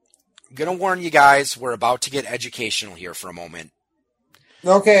 I'm going to warn you guys, we're about to get educational here for a moment.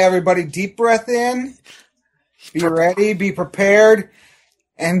 Okay, everybody, deep breath in. Be ready, be prepared,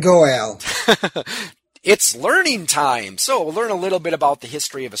 and go, Al. It's learning time. So, we'll learn a little bit about the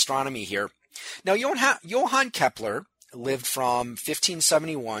history of astronomy here. Now, Johann Kepler lived from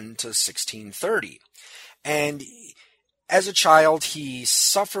 1571 to 1630. And as a child, he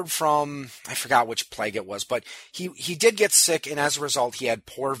suffered from, I forgot which plague it was, but he did get sick, and as a result, he had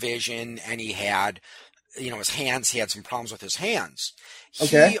poor vision, and he had, his hands, he had some problems with his hands.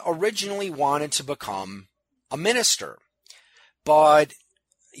 Okay. He originally wanted to become a minister, but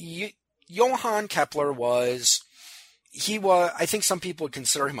Johann Kepler I think some people would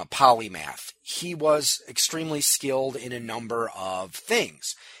consider him a polymath. He was extremely skilled in a number of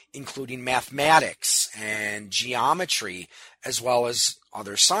things, including mathematics and geometry, as well as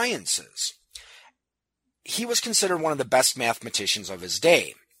other sciences. He was considered one of the best mathematicians of his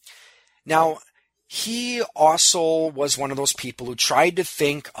day. Now, he also was one of those people who tried to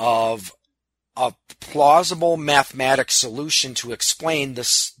think of a plausible mathematic solution to explain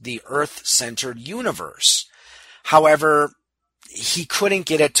the Earth-centered universe. However, he couldn't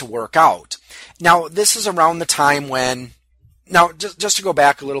get it to work out. Now, this is around the time when... Now, just to go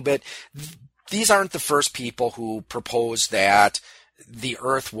back a little bit, these aren't the first people who proposed that the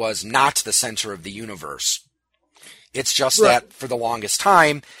Earth was not the center of the universe. It's just Right. that for the longest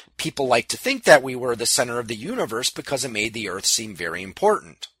time, people like to think that we were the center of the universe because it made the Earth seem very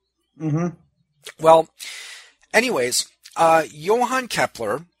important. Mm-hmm. Well, anyways, Johann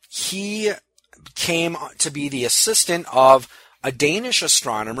Kepler, he came to be the assistant of a Danish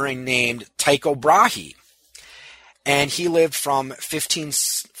astronomer named Tycho Brahe. And he lived from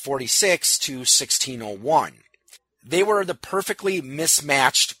 1546 to 1601. They were the perfectly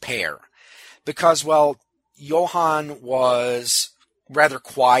mismatched pair because, well, Johann was rather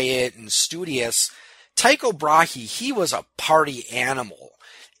quiet and studious. Tycho Brahe, he was a party animal.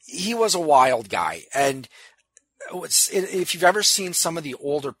 He was a wild guy. And if you've ever seen some of the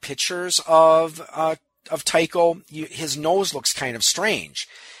older pictures of Tycho, his nose looks kind of strange.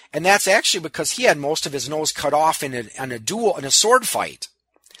 And that's actually because he had most of his nose cut off in a sword fight.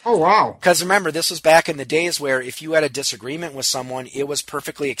 Oh, wow. Because remember, this was back in the days where if you had a disagreement with someone, it was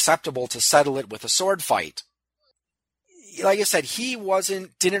perfectly acceptable to settle it with a sword fight. Like I said, he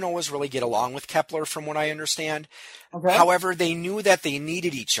didn't always really get along with Kepler, from what I understand. Okay. However, they knew that they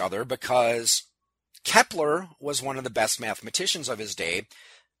needed each other because Kepler was one of the best mathematicians of his day,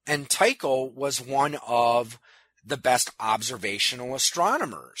 and Tycho was one of the best observational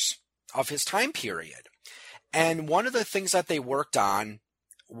astronomers of his time period. And one of the things that they worked on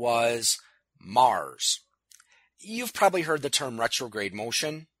was Mars. You've probably heard the term retrograde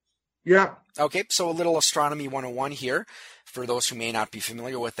motion. Yeah. Okay, so a little astronomy 101 here for those who may not be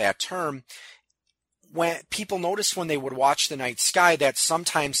familiar with that term. When people noticed when they would watch the night sky that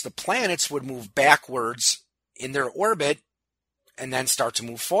sometimes the planets would move backwards in their orbit and then start to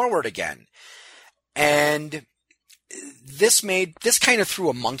move forward again. And this kind of threw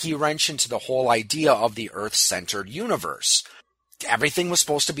a monkey wrench into the whole idea of the Earth-centered universe. Everything was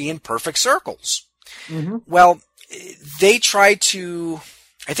supposed to be in perfect circles. Mm-hmm. Well, they tried to,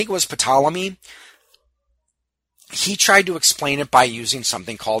 I think it was Ptolemy, he tried to explain it by using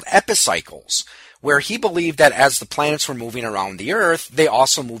something called epicycles, where he believed that as the planets were moving around the Earth, they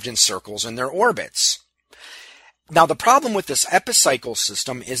also moved in circles in their orbits. Now, the problem with this epicycle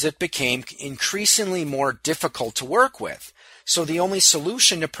system is it became increasingly more difficult to work with. So the only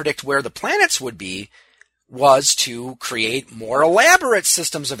solution to predict where the planets would be was to create more elaborate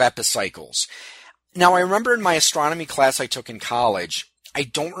systems of epicycles. Now, I remember in my astronomy class I took in college, I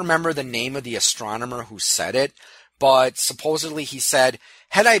don't remember the name of the astronomer who said it, but supposedly he said,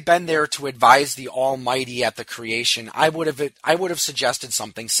 had I been there to advise the Almighty at the creation, I would have suggested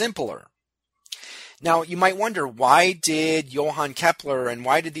something simpler. Now, you might wonder, why did Johann Kepler and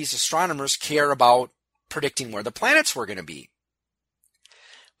why did these astronomers care about predicting where the planets were going to be?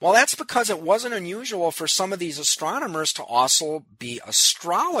 Well, that's because it wasn't unusual for some of these astronomers to also be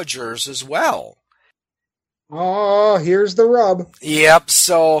astrologers as well. Oh, here's the rub. Yep,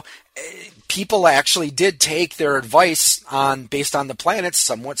 so people actually did take their advice based on the planets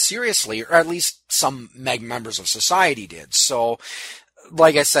somewhat seriously, or at least some members of society did. So,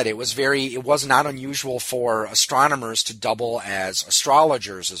 like I said, it was not unusual for astronomers to double as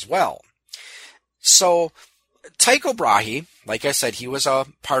astrologers as well. So, Tycho Brahe, like I said, he was a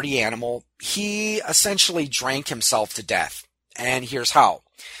party animal. He essentially drank himself to death. And here's how.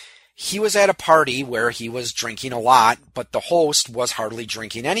 He was at a party where he was drinking a lot, but the host was hardly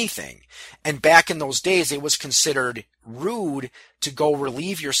drinking anything. And back in those days, it was considered rude to go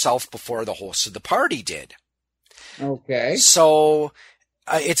relieve yourself before the host of the party did. Okay. So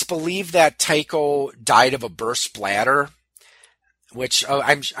it's believed that Tycho died of a burst bladder, which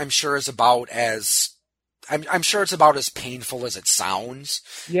I'm sure is about as I'm sure it's about as painful as it sounds.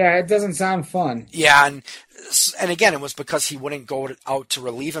 Yeah, it doesn't sound fun. Yeah, and again, it was because he wouldn't go out to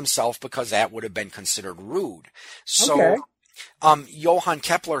relieve himself because that would have been considered rude. So, okay. Johann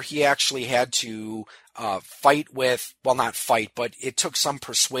Kepler, he actually had to fight with, well, not fight, but it took some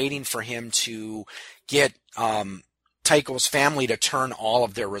persuading for him to get Tycho's family to turn all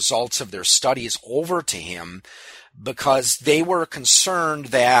of their results of their studies over to him because they were concerned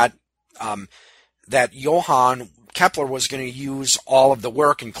that that Johann Kepler was going to use all of the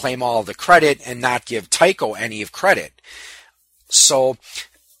work and claim all of the credit and not give Tycho any of credit. So,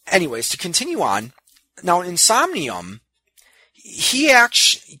 anyways, to continue on, now in Somnium,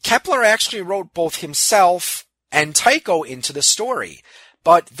 Kepler actually wrote both himself and Tycho into the story.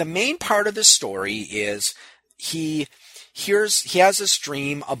 But the main part of the story is he has this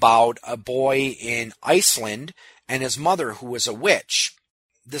dream about a boy in Iceland and his mother who was a witch.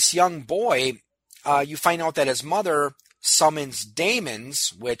 This young boy, you find out that his mother summons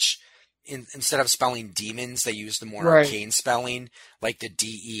daemons, which instead of spelling demons, they use the more arcane spelling, like the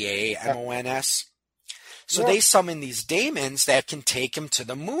Deamons. So they summon these daemons that can take him to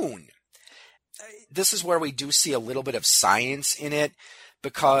the moon. this is where we do see a little bit of science in it,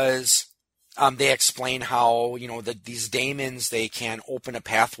 because they explain how, these daemons, they can open a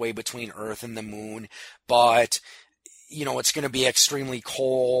pathway between Earth and the moon, but, it's going to be extremely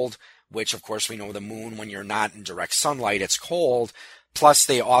cold, which of course we know the moon, when you're not in direct sunlight, it's cold. Plus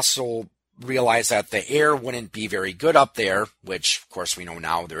they also realize that the air wouldn't be very good up there, which of course we know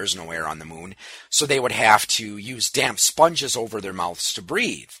now there is no air on the moon. So they would have to use damp sponges over their mouths to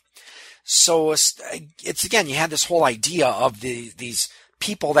breathe. So it's again, you had this whole idea of these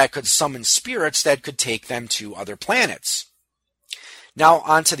people that could summon spirits that could take them to other planets. Now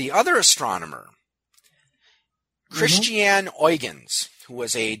on to the other astronomer, Christian Huygens, who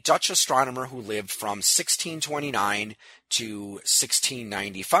was a Dutch astronomer who lived from 1629 to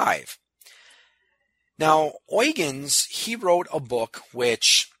 1695. Now, Huygens, he wrote a book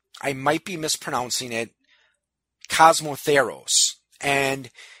which, I might be mispronouncing it, Cosmotheros. And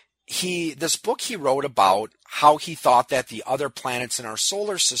this book he wrote about how he thought that the other planets in our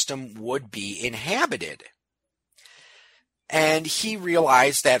solar system would be inhabited. And he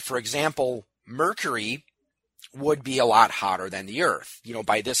realized that, for example, Mercury would be a lot hotter than the Earth.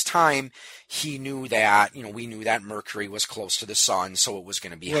 By this time, he knew that, we knew that Mercury was close to the sun, so it was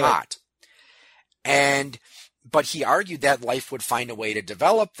going to be hot. But he argued that life would find a way to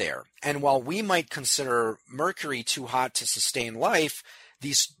develop there. And while we might consider Mercury too hot to sustain life,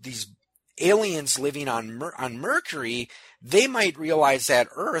 these aliens living on Mercury, they might realize that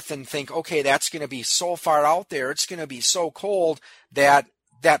Earth and think, okay, that's going to be so far out there, it's going to be so cold that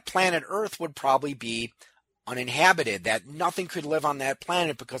planet Earth would probably be uninhabited, that nothing could live on that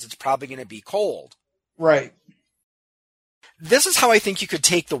planet because it's probably going to be cold. Right. This is how I think you could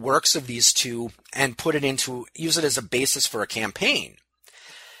take the works of these two and use it as a basis for a campaign.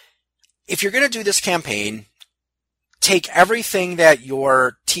 If you're going to do this campaign, take everything that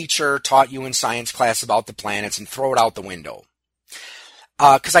your teacher taught you in science class about the planets and throw it out the window.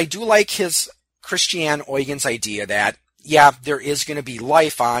 Because I do like his Christian Huygens idea that, yeah, there is going to be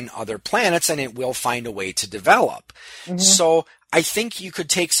life on other planets and it will find a way to develop. Mm-hmm. So I think you could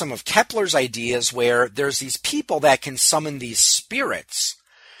take some of Kepler's ideas where there's these people that can summon these spirits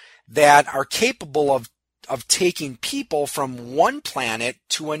that are capable of taking people from one planet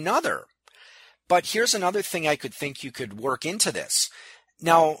to another. But here's another thing I could think you could work into this.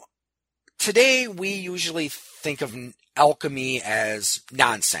 Now, today we usually think of alchemy as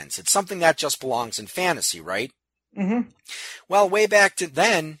nonsense. It's something that just belongs in fantasy, right? Mm-hmm. Well, way back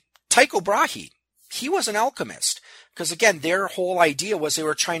then, Tycho Brahe, he was an alchemist. Because again, their whole idea was they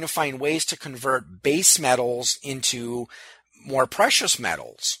were trying to find ways to convert base metals into more precious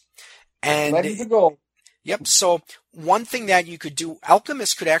metals. And lead to gold. Yep. So one thing that you could do,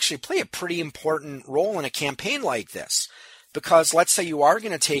 alchemists could actually play a pretty important role in a campaign like this. Because let's say you are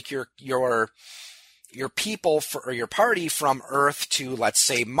going to take your people or your party from Earth to, let's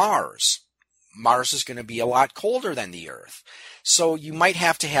say, Mars. Mars is going to be a lot colder than the Earth. So you might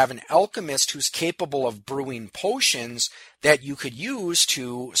have to have an alchemist who's capable of brewing potions that you could use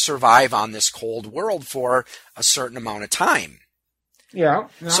to survive on this cold world for a certain amount of time. Yeah.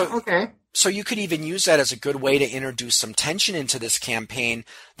 Okay. So you could even use that as a good way to introduce some tension into this campaign.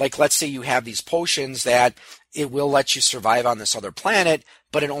 Like, let's say you have these potions that it will let you survive on this other planet,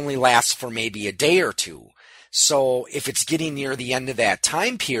 but it only lasts for maybe a day or two. So if it's getting near the end of that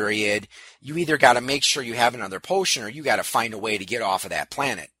time period, you either got to make sure you have another potion or you got to find a way to get off of that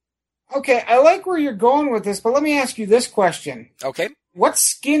planet. Okay, I like where you're going with this, but let me ask you this question. Okay. What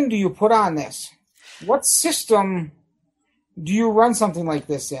skin do you put on this? What system do you run something like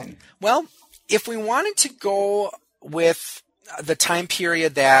this in? Well, if we wanted to go with the time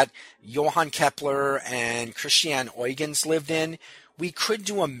period that Johann Kepler and Christian Huygens lived in, we could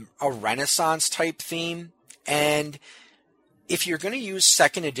do a Renaissance type theme. And if you're going to use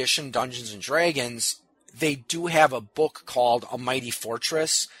second edition Dungeons & Dragons, they do have a book called A Mighty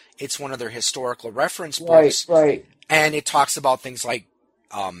Fortress. It's one of their historical reference books. Right. And it talks about things like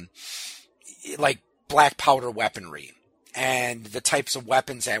black powder weaponry and the types of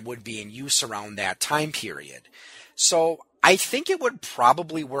weapons that would be in use around that time period. So I think it would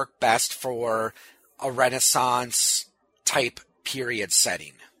probably work best for a Renaissance type period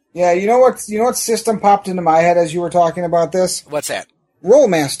setting. Yeah, you know what system popped into my head as you were talking about this? What's that?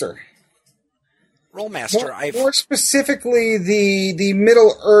 Rolemaster. Rolemaster. More specifically, the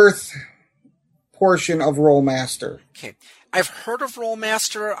Middle Earth portion of Rolemaster. Okay, I've heard of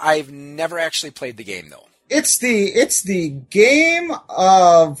Rolemaster. I've never actually played the game though. It's the game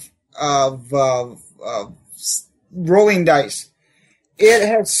of rolling dice. It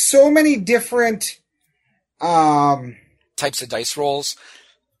has so many different types of dice rolls.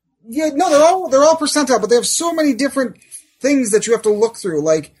 Yeah, no, they're all percentile, but they have so many different things that you have to look through.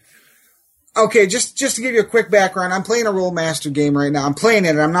 Like, okay, just to give you a quick background, I'm playing a Rollmaster game right now. I'm playing it,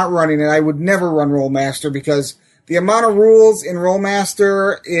 and I'm not running it. I would never run Rollmaster because the amount of rules in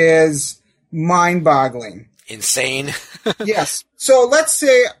Rollmaster is mind-boggling. Insane. Yes. So let's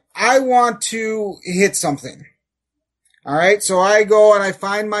say I want to hit something. All right. So I go and I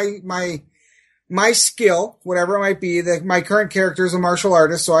find my skill, whatever it might be. My current character is a martial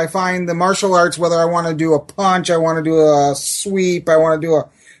artist, so I find the martial arts, whether I want to do a punch, I want to do a sweep, I want to do a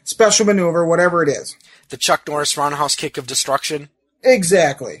special maneuver, whatever it is. The Chuck Norris roundhouse kick of destruction?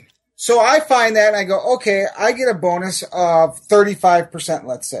 Exactly. So I find that and I go, okay, I get a bonus of 35%,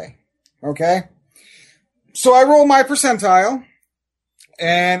 let's say. Okay? So I roll my percentile,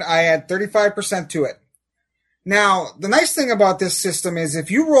 and I add 35% to it. Now, the nice thing about this system is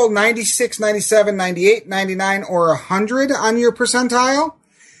if you roll 96, 97, 98, 99, or 100 on your percentile,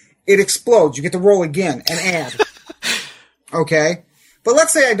 it explodes. You get to roll again and add. Okay? But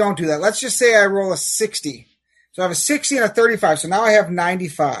let's say I don't do that. Let's just say I roll a 60. So I have a 60 and a 35. So now I have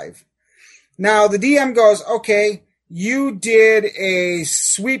 95. Now the DM goes, okay, you did a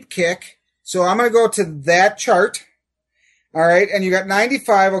sweep kick. So I'm going to go to that chart. All right. And you got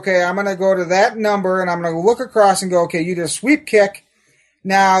 95. Okay. I'm going to go to that number and I'm going to look across and go, okay, you did a sweep kick.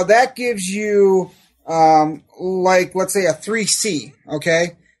 Now that gives you, let's say a 3C.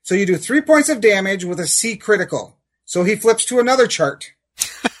 Okay. So you do 3 points of damage with a C critical. So he flips to another chart.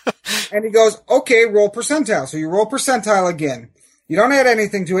 And he goes, okay, roll percentile. So you roll percentile again. You don't add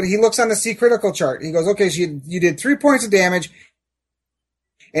anything to it. He looks on the C critical chart. He goes, okay, so you did 3 points of damage.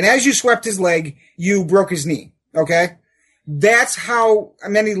 And as you swept his leg, you broke his knee. Okay? That's how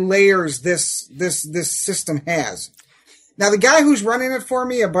many layers this system has. Now, the guy who's running it for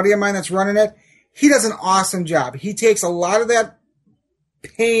me, a buddy of mine that's running it, he does an awesome job. He takes a lot of that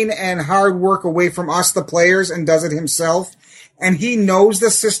pain and hard work away from us, the players, and does it himself. And he knows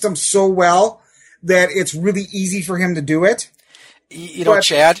the system so well that it's really easy for him to do it. You know,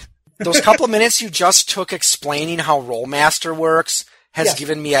 Chad, those couple of minutes you just took explaining how Rollmaster works has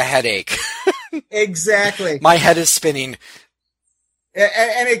given me a headache. Exactly. My head is spinning.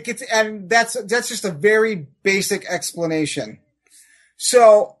 And that's just a very basic explanation.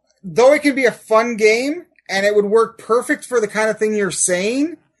 So, though it can be a fun game and it would work perfect for the kind of thing you're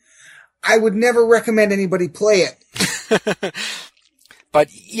saying, I would never recommend anybody play it. But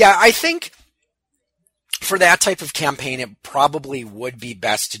yeah, I think for that type of campaign, it probably would be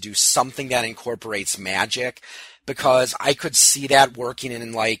best to do something that incorporates magic, because I could see that working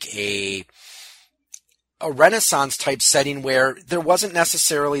in like a Renaissance type setting where there wasn't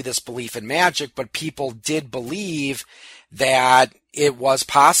necessarily this belief in magic, but people did believe that it was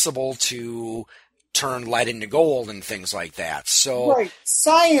possible to turn lead into gold and things like that. So right,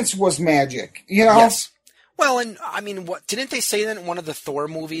 science was magic, you know. Yes. Well, and I mean, didn't they say that in one of the Thor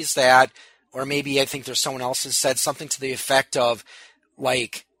movies that, or maybe I think there's someone else has said something to the effect of,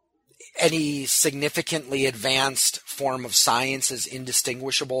 like, any significantly advanced form of science is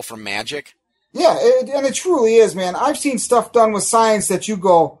indistinguishable from magic? Yeah, and it truly is, man. I've seen stuff done with science that you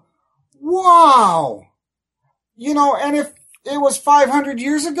go, wow. You know, and if it was 500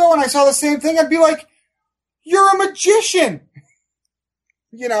 years ago and I saw the same thing, I'd be like, you're a magician.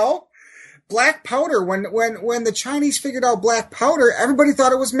 You know? Black powder, when the Chinese figured out black powder, everybody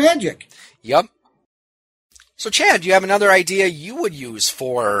thought it was magic. Yep. So, Chad, do you have another idea you would use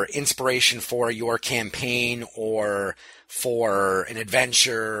for inspiration for your campaign or for an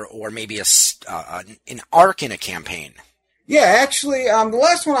adventure or maybe an arc in a campaign? Yeah, actually, the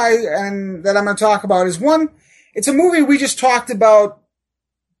last one that I'm going to talk about is one. It's a movie we just talked about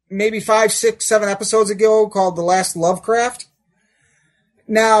maybe 5, 6, 7 episodes ago called The Last Lovecraft.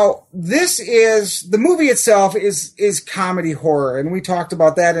 Now, the movie itself is comedy horror, and we talked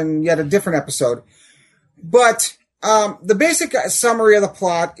about that in yet a different episode. But the basic summary of the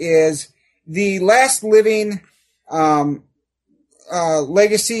plot is the last living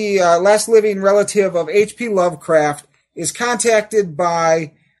last living relative of H.P. Lovecraft is contacted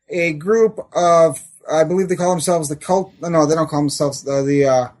by a group of, I believe they call themselves the cult. No, they don't call themselves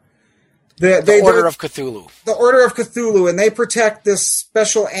the Order of Cthulhu. The Order of Cthulhu, and they protect this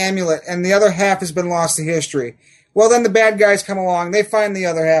special amulet, and the other half has been lost to history. Well, then the bad guys come along. They find the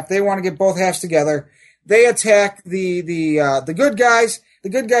other half. They want to get both halves together. They attack the good guys. The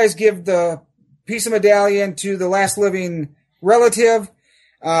good guys give the piece of medallion to the last living relative.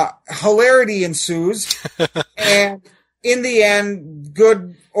 Hilarity ensues. And in the end,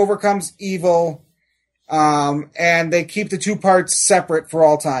 good overcomes evil. And they keep the two parts separate for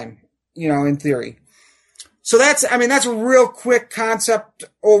all time, you know, in theory. So that's a real quick concept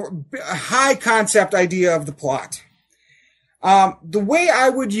or high concept idea of the plot. The way I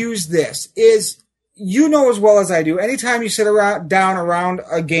would use this is, you know as well as I do, anytime you sit down around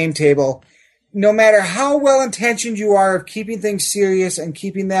a game table, no matter how well intentioned you are of keeping things serious and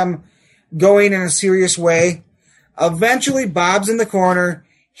keeping them going in a serious way, eventually Bob's in the corner.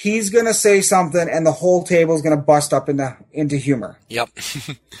 He's going to say something, and the whole table is going to bust up into humor. Yep.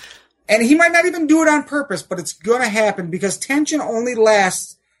 And he might not even do it on purpose, but it's going to happen because tension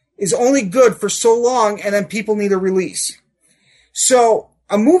is only good for so long, and then people need a release. So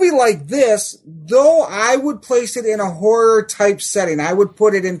a movie like this, though I would place it in a horror-type setting, I would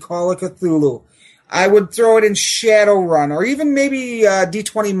put it in Call of Cthulhu. I would throw it in Shadowrun, or even maybe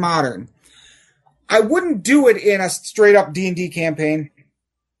D20 Modern. I wouldn't do it in a straight-up D&D campaign.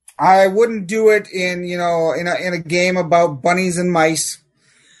 I wouldn't do it in a game about bunnies and mice.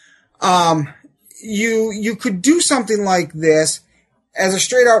 You could do something like this as a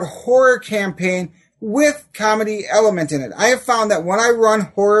straight-out horror campaign with comedy element in it. I have found that when I run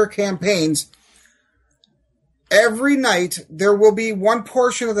horror campaigns, every night there will be one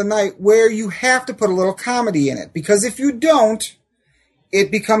portion of the night where you have to put a little comedy in it, because if you don't,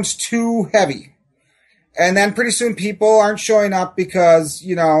 it becomes too heavy. And then pretty soon people aren't showing up because,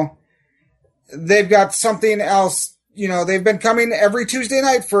 they've got something else. They've been coming every Tuesday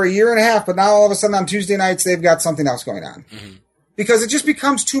night for a year and a half, but now all of a sudden on Tuesday nights, they've got something else going on. Mm-hmm. Because it just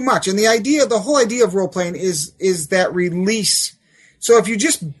becomes too much. And the whole idea of role-playing is that release. So if you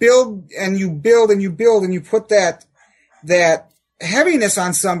just build and you build and you build and you put that heaviness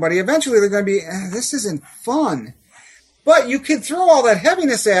on somebody, eventually they're going to be, this isn't fun. But you can throw all that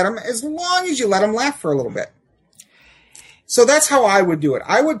heaviness at them as long as you let them laugh for a little bit. So that's how I would do it.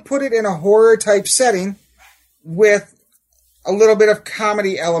 I would put it in a horror-type setting with a little bit of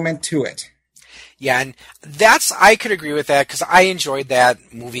comedy element to it. Yeah, and I could agree with that, because I enjoyed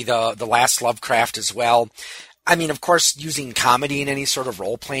that movie, The Last Lovecraft, as well. I mean, of course, using comedy in any sort of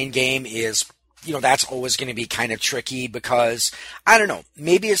role-playing game is, that's always going to be kind of tricky, because, I don't know,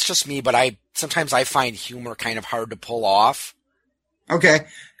 maybe it's just me, but sometimes I find humor kind of hard to pull off. Okay.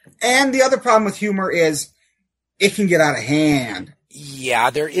 And the other problem with humor is it can get out of hand. Yeah,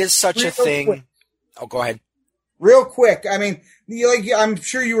 there is such a thing. Quick. Oh, go ahead. Real quick. I mean, I'm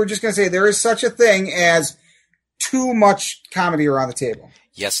sure you were just going to say there is such a thing as too much comedy around the table.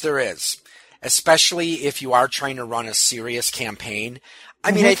 Yes, there is. Especially if you are trying to run a serious campaign.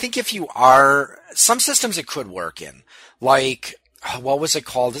 I mean, I think if you are, some systems it could work in. Like, what was it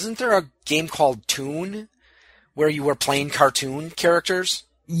called? Isn't there a game called Toon where you were playing cartoon characters?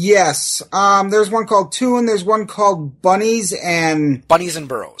 Yes. There's one called Toon. There's one called Bunnies and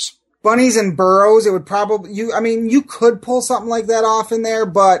Burrows. Bunnies and Burrows. It would probably, you could pull something like that off in there,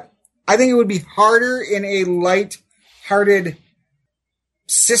 but I think it would be harder in a light-hearted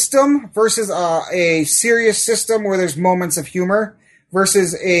system versus a serious system where there's moments of humor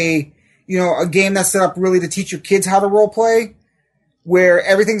versus a game that's set up really to teach your kids how to role play, where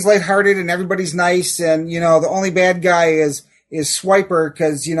everything's lighthearted and everybody's nice, and the only bad guy is Swiper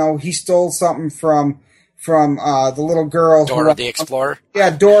because he stole something from the little girl, Dora the Explorer. Yeah,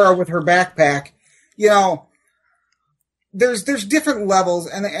 Dora with her backpack. There's different levels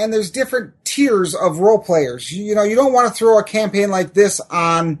and there's different tiers of role players. You don't want to throw a campaign like this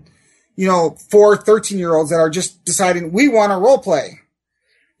on 4 13-year-olds that are just deciding we want to role play.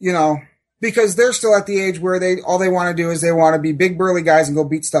 Because they're still at the age where all they want to do is they want to be big burly guys and go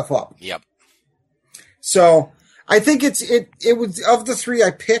beat stuff up. Yep. So I think it was, of the three I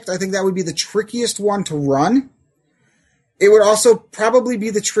picked, I think that would be the trickiest one to run. It would also probably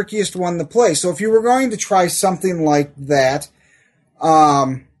be the trickiest one to play. So if you were going to try something like that,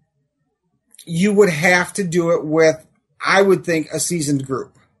 you would have to do it with, I would think, a seasoned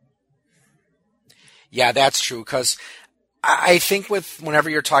group. Yeah, that's true, because I think whenever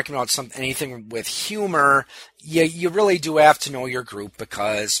you're talking about anything with humor, you really do have to know your group,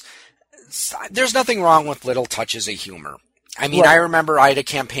 because there's nothing wrong with little touches of humor. I mean, right. I remember I had a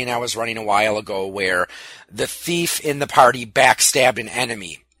campaign I was running a while ago where the thief in the party backstabbed an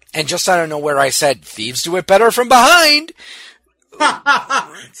enemy. And just out of nowhere I said, thieves do it better from behind.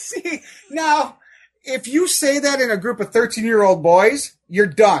 See, now, if you say that in a group of 13-year-old boys, you're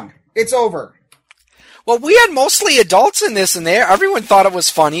done. It's over. Well, we had mostly adults in this and there. Everyone thought it was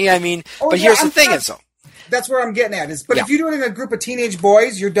funny. I mean, but here's the thing is, that's where I'm getting at. If you do it in a group of teenage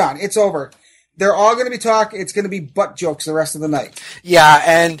boys, you're done. It's over. They're all going to be talking. It's going to be butt jokes the rest of the night. Yeah,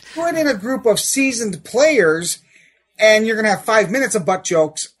 and do it in a group of seasoned players, and you're going to have 5 minutes of butt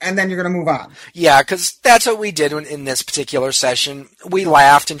jokes, and then you're going to move on. Yeah, because that's what we did in this particular session. We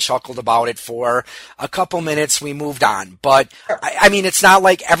laughed and chuckled about it for a couple minutes. We moved on. But, I mean, it's not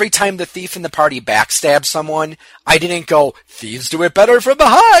like every time the thief in the party backstabs someone, I didn't go, thieves do it better from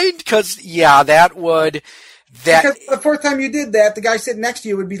behind. Because, yeah, that would... Because the fourth time you did that, the guy sitting next to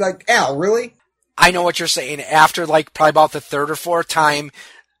you would be like, Al, really? I know what you're saying. After, like, probably about the third or fourth time,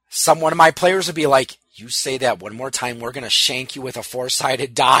 one of my players would be like, you say that one more time, we're going to shank you with a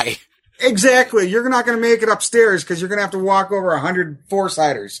 4-sided die. Exactly. You're not going to make it upstairs because you're going to have to walk over 100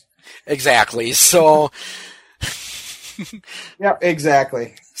 4-siders. Exactly. So. Yep,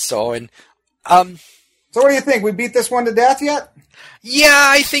 exactly. So, and. So what do you think? We beat this one to death yet? Yeah,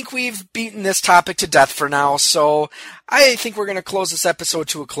 I think we've beaten this topic to death for now. So I think we're going to close this episode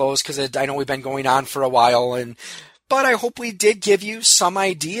to a close because I know we've been going on for a while, but I hope we did give you some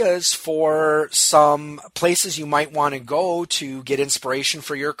ideas for some places you might want to go to get inspiration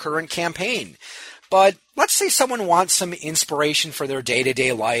for your current campaign. But let's say someone wants some inspiration for their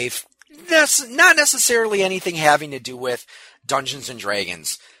day-to-day life. That's not necessarily anything having to do with Dungeons &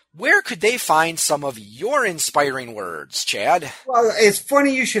 Dragons. Where could they find some of your inspiring words, Chad? Well, it's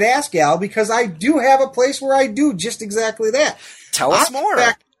funny you should ask, Al, because I do have a place where I do just exactly that. Tell us more. In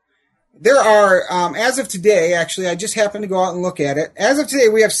fact, there are, as of today, actually, I just happened to go out and look at it. As of today,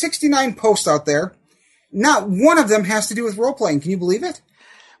 we have 69 posts out there. Not one of them has to do with role-playing. Can you believe it?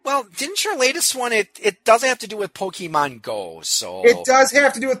 Well, didn't your latest one, it does have to do with Pokemon Go, so... It does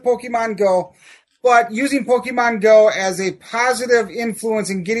have to do with Pokemon Go, but using Pokemon Go as a positive influence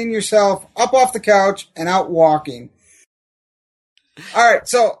in getting yourself up off the couch and out walking. All right,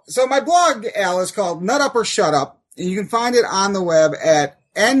 so my blog, Al, is called Nut Up or Shut Up, and you can find it on the web at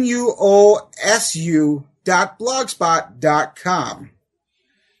nuosu.blogspot.com.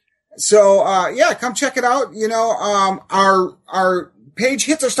 So, yeah, come check it out. You know, our page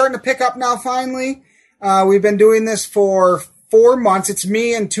hits are starting to pick up now, finally. We've been doing this for 4 months. It's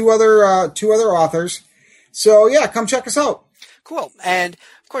me and two other authors. So, yeah, come check us out. Cool. And,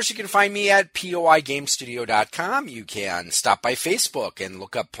 of course, you can find me at poigamestudio.com. You can stop by Facebook and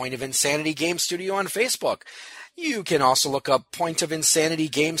look up Point of Insanity Game Studio on Facebook. You can also look up Point of Insanity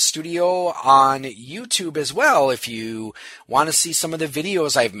Game Studio on YouTube as well if you want to see some of the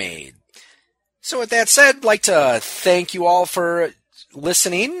videos I've made. So with that said, I'd like to thank you all for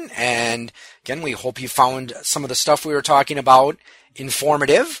listening. And again, we hope you found some of the stuff we were talking about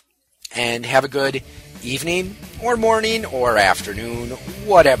informative. And have a good evening or morning or afternoon,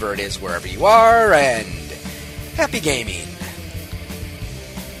 whatever it is, wherever you are. And happy gaming.